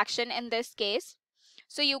reaction in this case,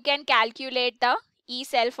 so you can calculate the E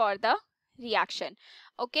cell for the reaction.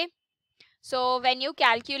 Okay, so when you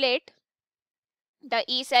calculate the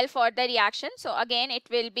E cell for the reaction, so again it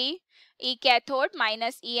will be E cathode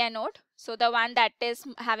minus E anode. So the one that is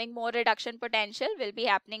having more reduction potential will be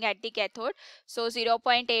happening at the cathode. So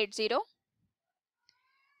 0.80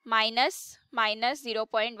 minus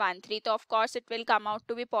 0.13. So of course it will come out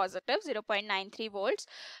to be positive 0.93 volts.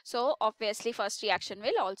 So obviously first reaction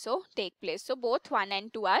will also take place. So both 1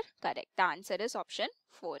 and 2 are correct. The answer is option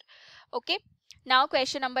 4. Okay. Now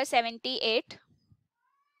question number 78.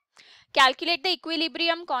 Calculate the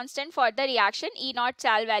equilibrium constant for the reaction. E naught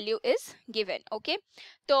sal value is given. Okay.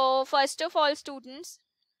 So first of all, students,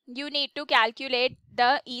 you need to calculate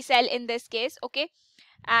the E cell in this case. Okay.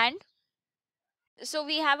 And so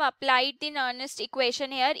we have applied the Nernst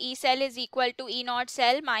equation here. E cell is equal to E naught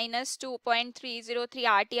cell minus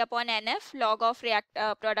 2.303 RT upon NF log of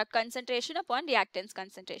product concentration upon reactants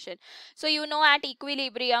concentration. So you know at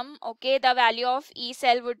equilibrium, okay, the value of E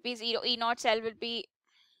cell would be 0. E naught cell will be,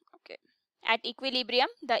 okay, at equilibrium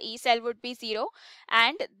the E cell would be 0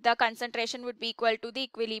 and the concentration would be equal to the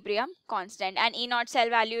equilibrium constant, and E naught cell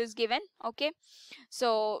value is given. Okay,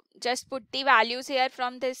 so just put the values here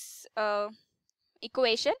from this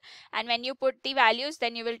equation, and when you put the values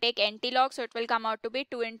then you will take NT log, so it will come out to be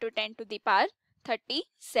 2 into 10 to the power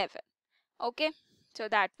 37. Okay, so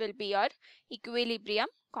that will be your equilibrium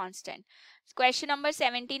constant. Question number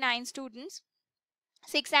 79, students.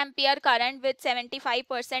 6 ampere current with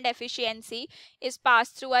 75% efficiency is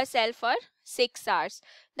passed through a cell for 6 hours.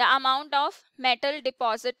 The amount of metal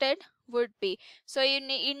deposited would be, so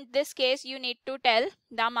in this case you need to tell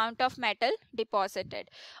the amount of metal deposited.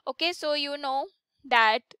 Okay, so you know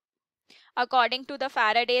that according to the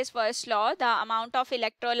Faraday's first law, the amount of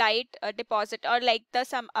electrolyte deposit, or like the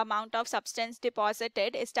some amount of substance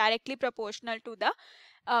deposited, is directly proportional to the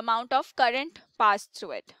amount of current passed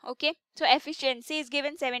through it. Okay, so efficiency is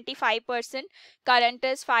given 75%, current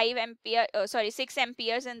is 6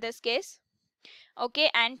 amperes in this case.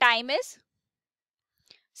 Okay, and time is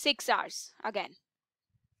 6 hours again.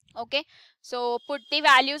 Okay, so put the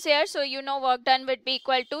values here, so you know work done would be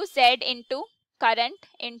equal to Z into current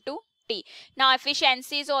into T. Now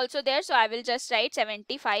efficiency is also there, so I will just write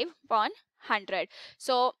 75 upon 100.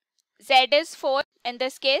 So Z is 4 in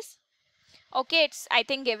this case. Okay, it's I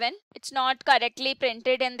think given. It's not correctly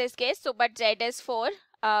printed in this case, so but Z is 4.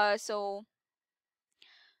 4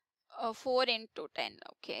 into 10.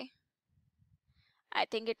 Okay, I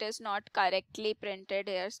think it is not correctly printed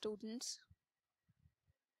here, students.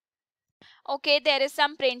 Okay, there is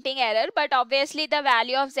some printing error, but obviously the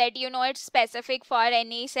value of Z, you know, it's specific for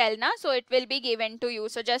any cell, na? So it will be given to you.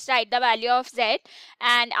 So just write the value of Z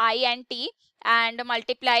and I and T and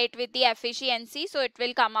multiply it with the efficiency. So it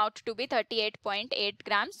will come out to be 38.8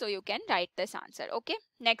 grams. So you can write this answer. Okay.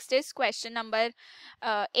 Next is question number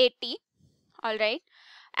 80. All right.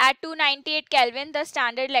 At 298 Kelvin, the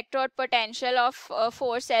standard electrode potential of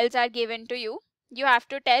 4 cells are given to you. You have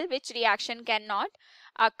to tell which reaction cannot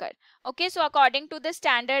occur. Okay, so according to the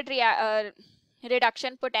standard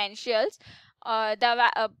reduction potentials,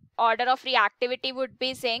 the order of reactivity would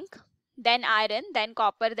be zinc, then iron, then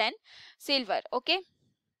copper, then silver. Okay,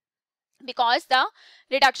 because the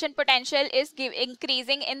reduction potential is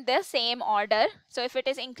increasing in the same order. So if it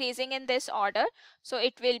is increasing in this order, so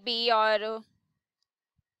it will be your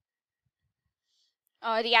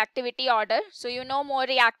reactivity order. So you know more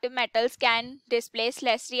reactive metals can displace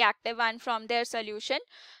less reactive one from their solution.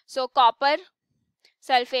 So copper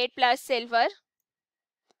sulfate plus silver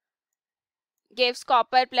gives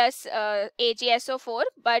copper plus AgSO4,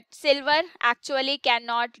 but silver actually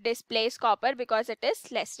cannot displace copper because it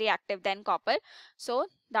is less reactive than copper. So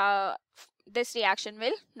this reaction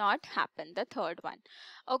will not happen, the third one.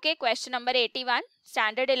 Okay, question number 81.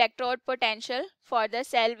 Standard electrode potential for the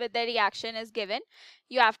cell with the reaction is given.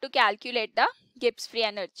 You have to calculate the Gibbs free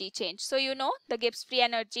energy change. So you know the Gibbs free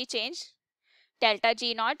energy change, delta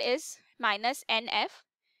G naught is minus NF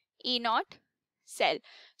E naught cell.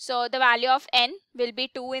 So the value of N will be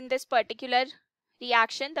 2 in this particular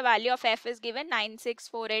reaction. The value of F is given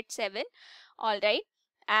 96487. All right.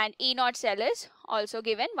 And E naught cell is also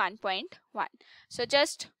given 1.1. So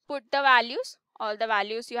just put the values, all the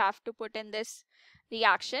values you have to put in this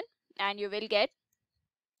reaction, and you will get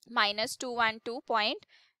minus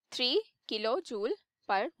 212.3 kilojoule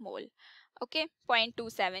per mole. Okay,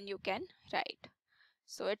 0.27 you can write.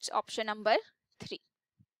 So it's option number 3.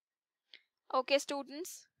 Okay,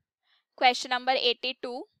 students, question number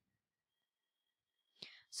 82.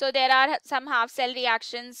 So there are some half cell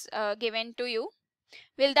reactions given to you.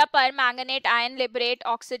 Will the permanganate ion liberate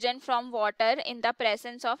oxygen from water in the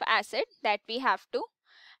presence of acid? That we have to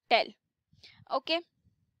tell. Okay.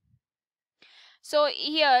 So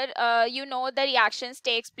here you know the reactions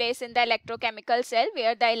takes place in the electrochemical cell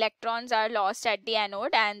where the electrons are lost at the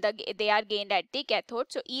anode and they are gained at the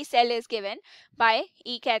cathode. So E cell is given by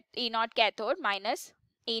E naught cathode minus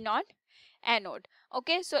E naught anode.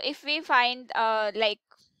 Okay, so if we find write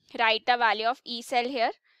the value of E cell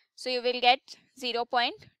here, so you will get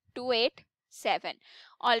 0.287.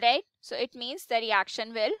 Alright, so it means the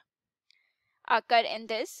reaction will occur in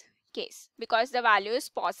this case because the value is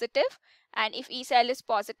positive, and if E cell is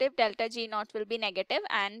positive, delta G naught will be negative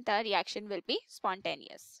and the reaction will be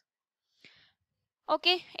spontaneous.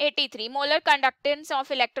 Okay, 83. Molar conductance of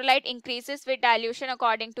electrolyte increases with dilution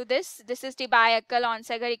according to this. This is the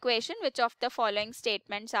Debye-Onsager equation. Which of the following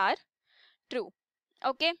statements are true?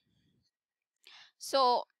 Okay.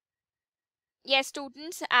 So, yes,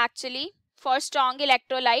 students, actually, for strong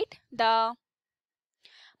electrolyte, the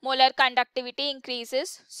molar conductivity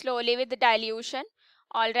increases slowly with dilution.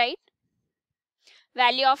 Alright.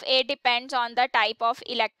 Value of A depends on the type of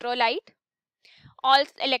electrolyte. All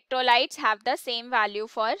electrolytes have the same value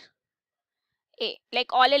for A.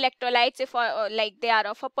 Like all electrolytes, if like they are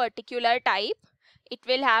of a particular type, it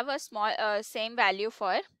will have a small same value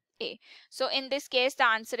for A. So in this case, the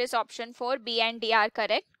answer is option 4. B and D are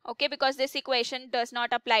correct. Okay, because this equation does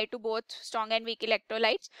not apply to both strong and weak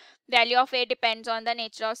electrolytes. Value of A depends on the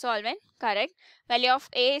nature of solvent. Correct. Value of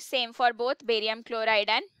A is same for both barium chloride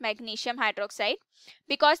and magnesium hydroxide.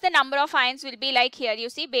 Because the number of ions will be like here, you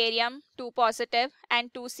see barium 2 positive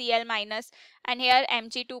and 2 Cl minus, and here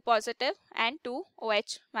Mg 2 positive and 2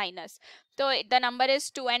 OH minus. So the number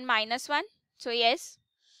is 2 and minus 1. So yes,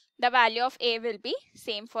 the value of A will be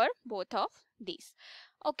same for both of these.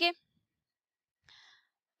 Okay.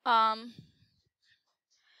 Now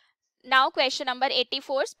question number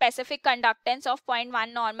 84. Specific conductance of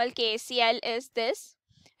 0.1 normal KCl is this.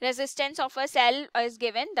 Resistance of a cell is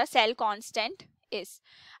given. The cell constant is.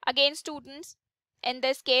 Again students, in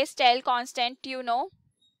this case cell constant, you know,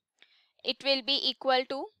 it will be equal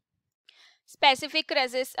to specific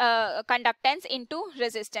conductance into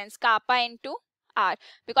resistance, kappa into R,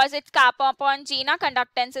 because it's kappa upon G, na,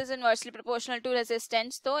 conductance is inversely proportional to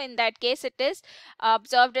resistance. So in that case it is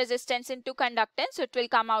observed resistance into conductance, so it will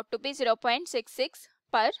come out to be 0.66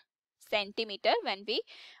 per centimeter when we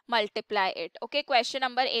multiply it. Okay, question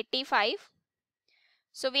number 85.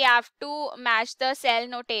 So we have to match the cell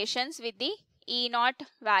notations with the E naught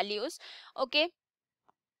values. Okay,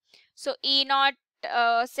 so E naught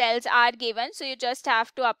cells are given, so you just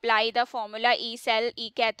have to apply the formula E cell,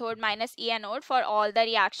 E cathode minus E anode for all the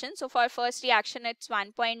reactions. So for first reaction it's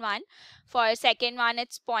 1.1, for second one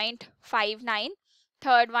it's 0.59,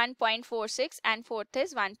 third one 0.46, and fourth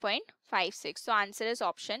is 1.56. So answer is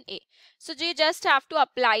option A. So you just have to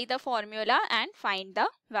apply the formula and find the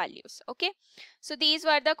values. Okay, so these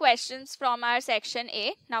were the questions from our section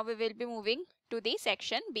A. Now we will be moving to the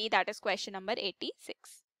section B, that is question number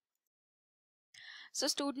 86. So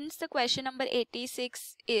students, the question number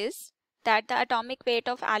 86 is that the atomic weight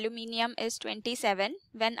of aluminium is 27.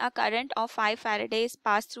 When a current of 5 Faradays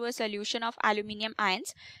pass through a solution of aluminium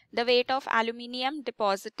ions, the weight of aluminium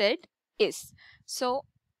deposited is. So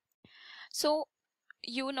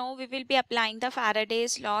you know, we will be applying the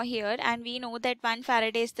Faraday's law here, and we know that 1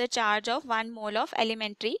 Faraday is the charge of 1 mole of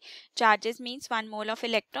elementary charges, means 1 mole of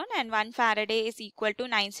electron, and 1 Faraday is equal to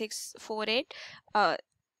 9648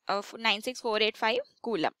 of 96485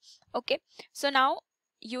 coulomb. Okay, so now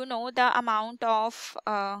you know the amount of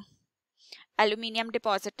aluminium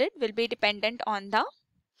deposited will be dependent on the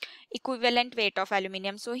equivalent weight of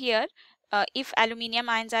aluminium. So here if aluminium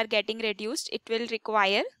ions are getting reduced, it will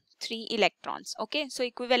require 3 electrons. Okay, so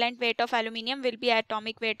equivalent weight of aluminium will be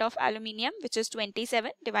atomic weight of aluminium, which is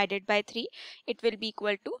 27 divided by 3, it will be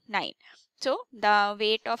equal to 9. So the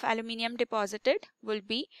weight of aluminium deposited will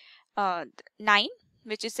be 9,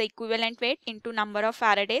 which is the equivalent weight, into number of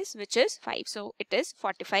Faradays, which is 5. So it is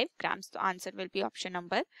 45 grams. The answer will be option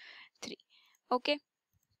number 3. Okay.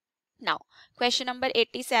 Now question number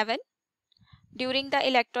 87. During the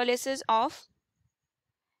electrolysis of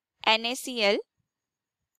NaCl.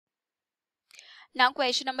 Now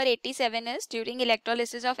question number 87 is, during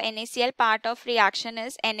electrolysis of NaCl, part of reaction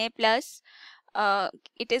is Na plus,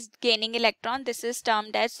 it is gaining electron. This is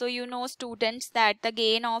termed as, so you know students that the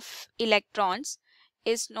gain of electrons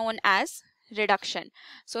is known as reduction.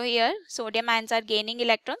 So here sodium ions are gaining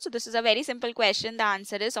electrons. So this is a very simple question. The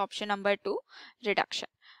answer is option number 2, reduction.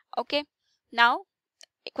 Okay. Now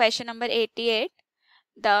question number 88.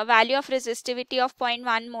 The value of resistivity of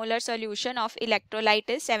 0.1 molar solution of electrolyte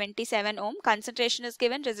is 77 ohm. Concentration is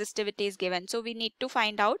given, resistivity is given. So we need to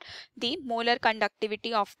find out the molar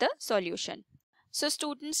conductivity of the solution. So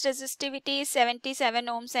students, resistivity is 77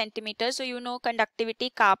 ohm centimeter. So you know conductivity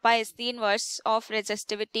kappa is the inverse of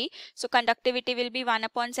resistivity. So conductivity will be 1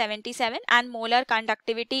 upon 77 and molar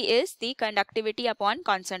conductivity is the conductivity upon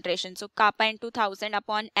concentration. So kappa into 1000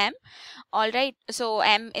 upon m. Alright, so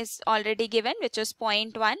m is already given, which is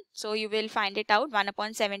 0.1. So you will find it out, 1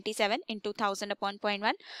 upon 77 into 1000 upon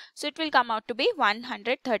 0.1. So it will come out to be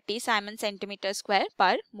 130 Simon centimeter square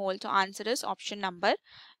per mole. So answer is option number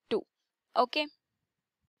 2. Okay.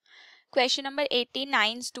 Question number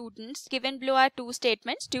 89, students. Given below are two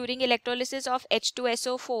statements. During electrolysis of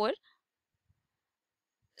H2SO4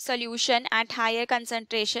 solution at higher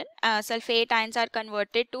concentration, sulfate ions are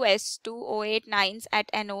converted to S2O8 ions at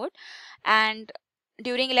anode, and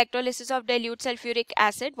during electrolysis of dilute sulfuric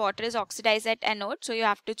acid, water is oxidized at anode. So you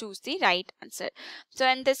have to choose the right answer. So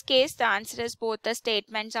in this case, the answer is both the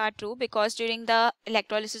statements are true, because during the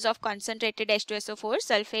electrolysis of concentrated H2SO4,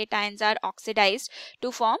 sulfate ions are oxidized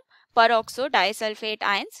to form peroxo disulfate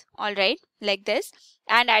ions, alright, like this.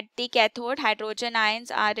 And at the cathode, hydrogen ions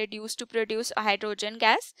are reduced to produce a hydrogen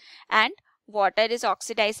gas, and water is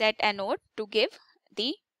oxidized at anode to give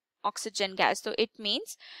the oxygen gas. So it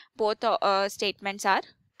means both statements are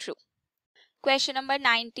true. Question number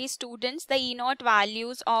 90, students. The E0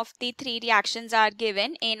 values of the three reactions are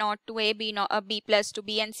given: A0 to A, B plus to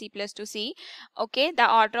B, and C plus to C. Okay, the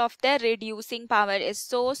order of their reducing power is,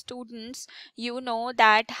 so students, you know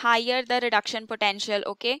that higher the reduction potential,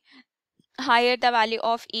 okay, higher the value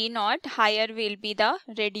of E0, higher will be the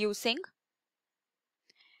reducing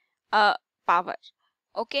power.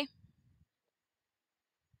 Okay,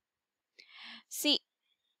 C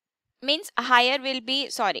means higher will be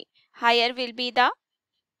the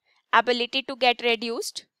ability to get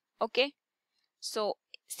reduced. Okay, so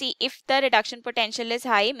see, if the reduction potential is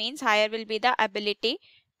high, means higher will be the ability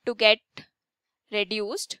to get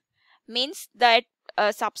reduced, means that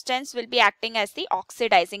substance will be acting as the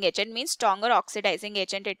oxidizing agent, means stronger oxidizing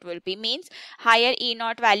agent it will be, means higher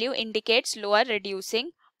E0 value indicates lower reducing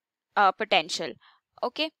potential.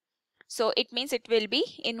 Okay, so it means it will be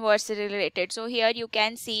inversely related. So here you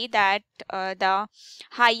can see that the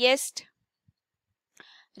highest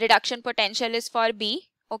reduction potential is for B.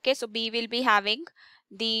 Okay, so B will be having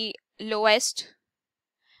the lowest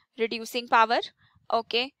reducing power.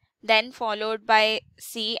 Okay, then followed by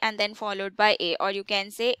C, and then followed by A, or you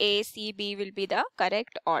can say A, C, B will be the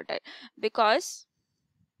correct order, because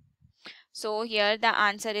so here the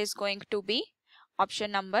answer is going to be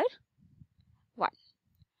option number 1.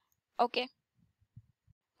 Okay.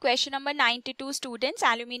 Question number 92, students.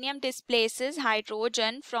 Aluminium displaces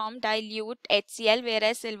hydrogen from dilute HCl,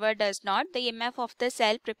 whereas silver does not. The EMF of the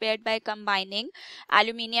cell prepared by combining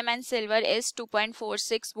aluminium and silver is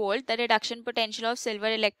 2.46 volt. The reduction potential of silver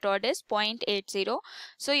electrode is 0.80.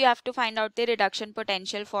 So you have to find out the reduction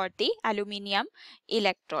potential for the aluminium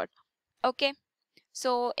electrode. Okay.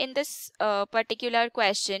 So in this particular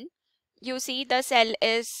question, you see the cell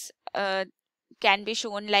is can be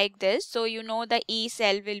shown like this. So you know the E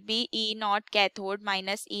cell will be E0 cathode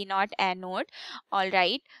minus E0 anode.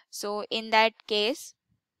 Alright. So in that case,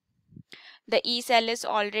 the E cell is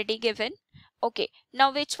already given. Okay.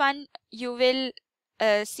 Now which one you will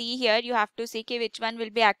see here? You have to see which one will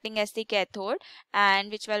be acting as the cathode and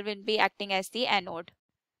which one will be acting as the anode.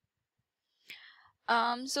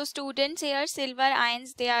 So students, here silver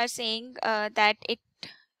ions, they are saying that it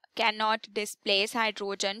cannot displace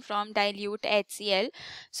hydrogen from dilute HCl.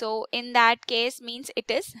 So in that case, means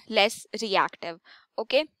it is less reactive.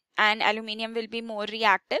 Okay, and aluminium will be more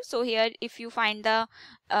reactive. So here if you find the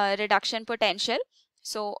reduction potential,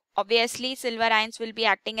 so obviously silver ions will be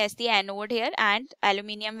acting as the anode here and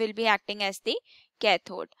aluminium will be acting as the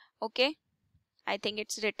cathode. Okay, I think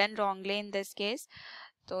it's written wrongly in this case.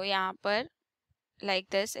 So यहाँ पर like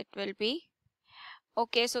this it will be.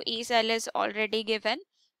 Okay, so E cell is already given,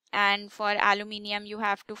 and for aluminium you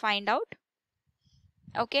have to find out.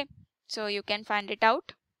 Okay, so you can find it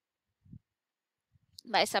out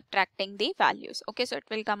by subtracting the values. Okay, so it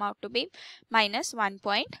will come out to be minus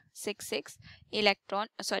 1.66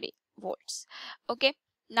 volts. Okay,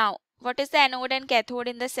 now what is the anode and cathode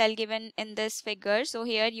in the cell given in this figure? So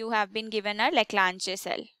here you have been given a Leclanche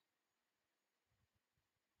cell.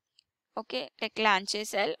 Okay, Leclanche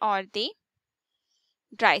cell or the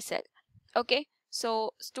dry cell. Okay,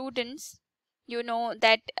 so students, you know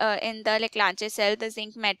that in the Leclanche cell, the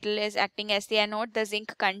zinc metal is acting as the anode, the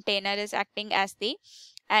zinc container is acting as the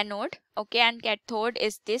anode. Okay, and cathode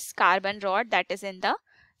is this carbon rod that is in the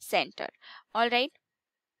center. All right,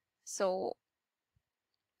 so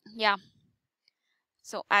yeah,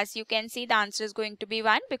 so as you can see, the answer is going to be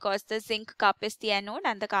 1, because the zinc cup is the anode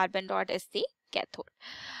and the carbon rod is the cathode.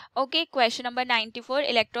 Okay, question number 94.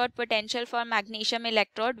 Electrode potential for magnesium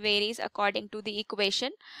electrode varies according to the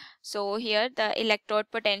equation. So here the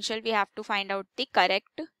electrode potential, we have to find out the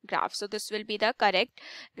correct graph. So this will be the correct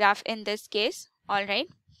graph in this case. All right.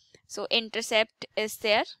 So intercept is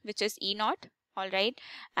there, which is E naught. All right.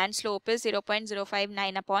 And slope is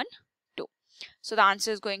 0.059 upon 2. So the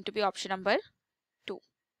answer is going to be option number 2.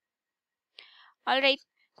 All right.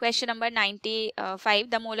 Question number 95.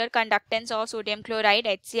 The molar conductance of sodium chloride,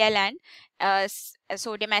 HCl, and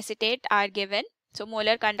sodium acetate are given. So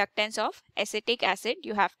molar conductance of acetic acid,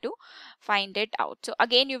 you have to find it out. So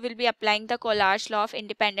again, you will be applying the Collard's law of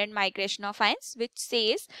independent migration of ions, which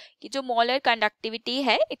says कि जो molar conductivity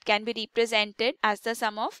है, it can be represented as the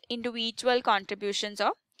sum of individual contributions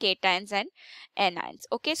of cations and anions.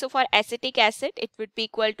 Okay, so for acetic acid, it would be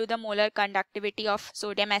equal to the molar conductivity of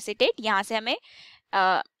sodium acetate. यहाँ से हमें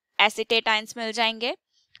acetate ions मिल जाएंगे.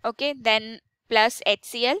 Okay, then plus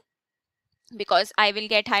HCl, because I will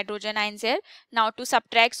get hydrogen ions here. Now to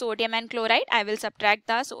subtract sodium and chloride, I will subtract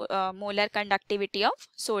the molar conductivity of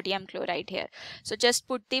sodium chloride here. So just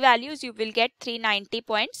put the values, you will get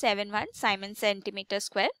 390.71 Siemens centimeter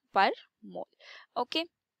square per mole. Okay.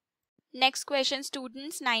 Next question,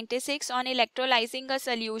 students. 96. On electrolyzing a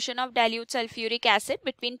solution of dilute sulfuric acid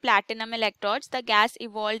between platinum electrodes, the gas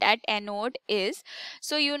evolved at anode is.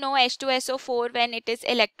 So you know H2SO4, when it is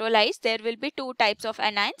electrolyzed, there will be two types of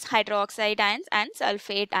anions, hydroxide ions and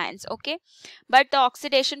sulfate ions. Okay, but the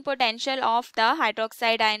oxidation potential of the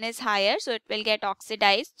hydroxide ion is higher, so it will get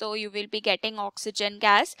oxidized. So you will be getting oxygen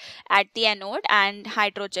gas at the anode and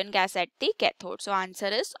hydrogen gas at the cathode. So answer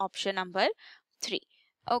is option number 3.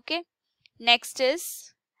 Okay. Next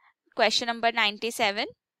is question number 97.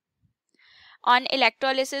 On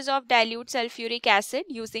electrolysis of dilute sulfuric acid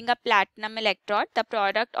using a platinum electrode, the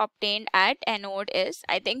product obtained at anode is.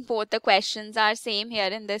 I think both the questions are same here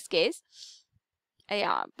in this case.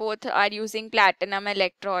 Yeah, both are using platinum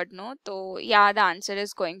electrode, no? So yeah, the answer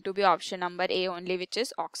is going to be option number A only, which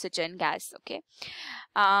is oxygen gas. Okay.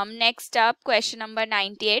 Next up, question number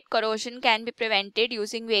 98. Corrosion can be prevented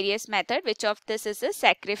using various methods. Which of this is a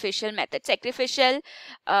sacrificial method? Sacrificial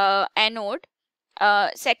anode.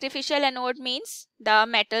 Sacrificial anode means the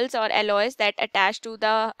metals or alloys that attach to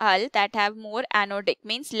the hull that have more anodic,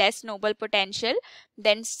 means less noble potential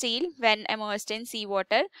than steel when immersed in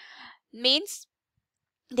seawater, means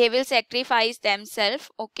they will sacrifice themselves,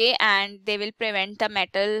 okay, and they will prevent the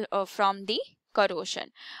metal from the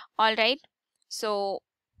corrosion. All right. So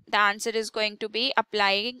the answer is going to be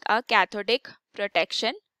applying a cathodic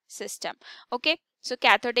protection system. Okay. So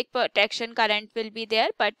cathodic protection current will be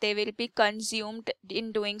there, but they will be consumed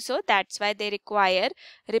in doing so. That's why they require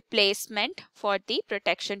replacement for the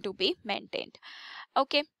protection to be maintained.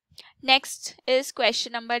 Okay. Next is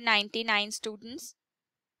question number 99, students.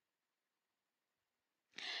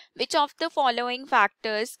 Which of the following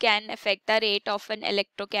factors can affect the rate of an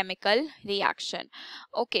electrochemical reaction?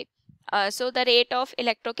 Okay. So the rate of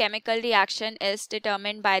electrochemical reaction is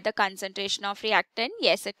determined by the concentration of reactant.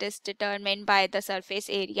 Yes, it is determined by the surface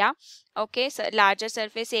area. Okay, so larger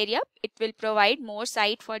surface area, it will provide more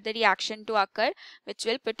site for the reaction to occur, which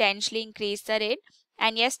will potentially increase the rate.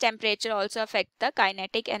 And yes, temperature also affect the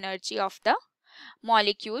kinetic energy of the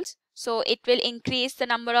molecules. So it will increase the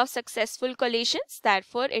number of successful collisions.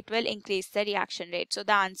 Therefore, it will increase the reaction rate. So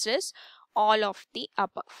the answer is all of the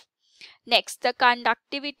above. Next, the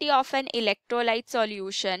conductivity of an electrolyte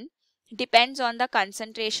solution depends on the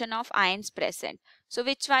concentration of ions present. So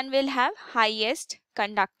which one will have highest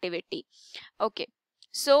conductivity? Okay.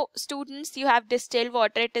 So students, you have distilled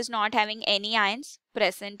water. It is not having any ions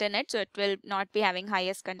present in it, so it will not be having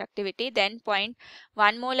highest conductivity. Then 0.1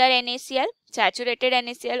 molar NaCl, saturated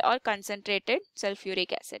NaCl, or concentrated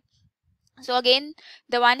sulfuric acid. So again,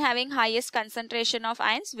 the one having highest concentration of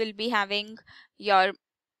ions will be having your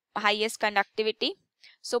highest conductivity.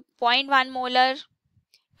 So 0.1 molar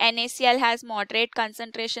NaCl has moderate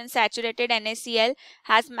concentration, saturated NaCl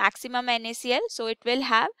has maximum NaCl, so it will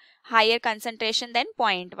have higher concentration than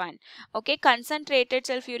 0.1. Okay, concentrated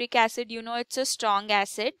sulfuric acid, you know, it's a strong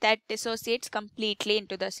acid that dissociates completely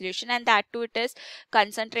into the solution, and that too it is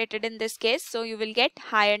concentrated in this case, so you will get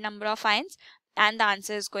higher number of ions, and the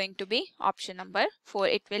answer is going to be option number 4.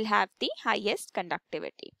 It will have the highest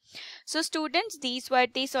conductivity. So students, these were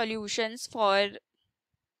the solutions for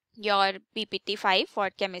your PPT5 for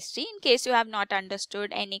chemistry. In case you have not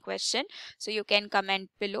understood any question, so you can comment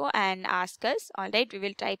below and ask us. All right, we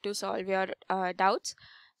will try to solve your doubts.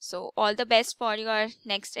 So all the best for your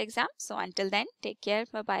next exam. So until then, take care.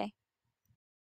 Bye bye.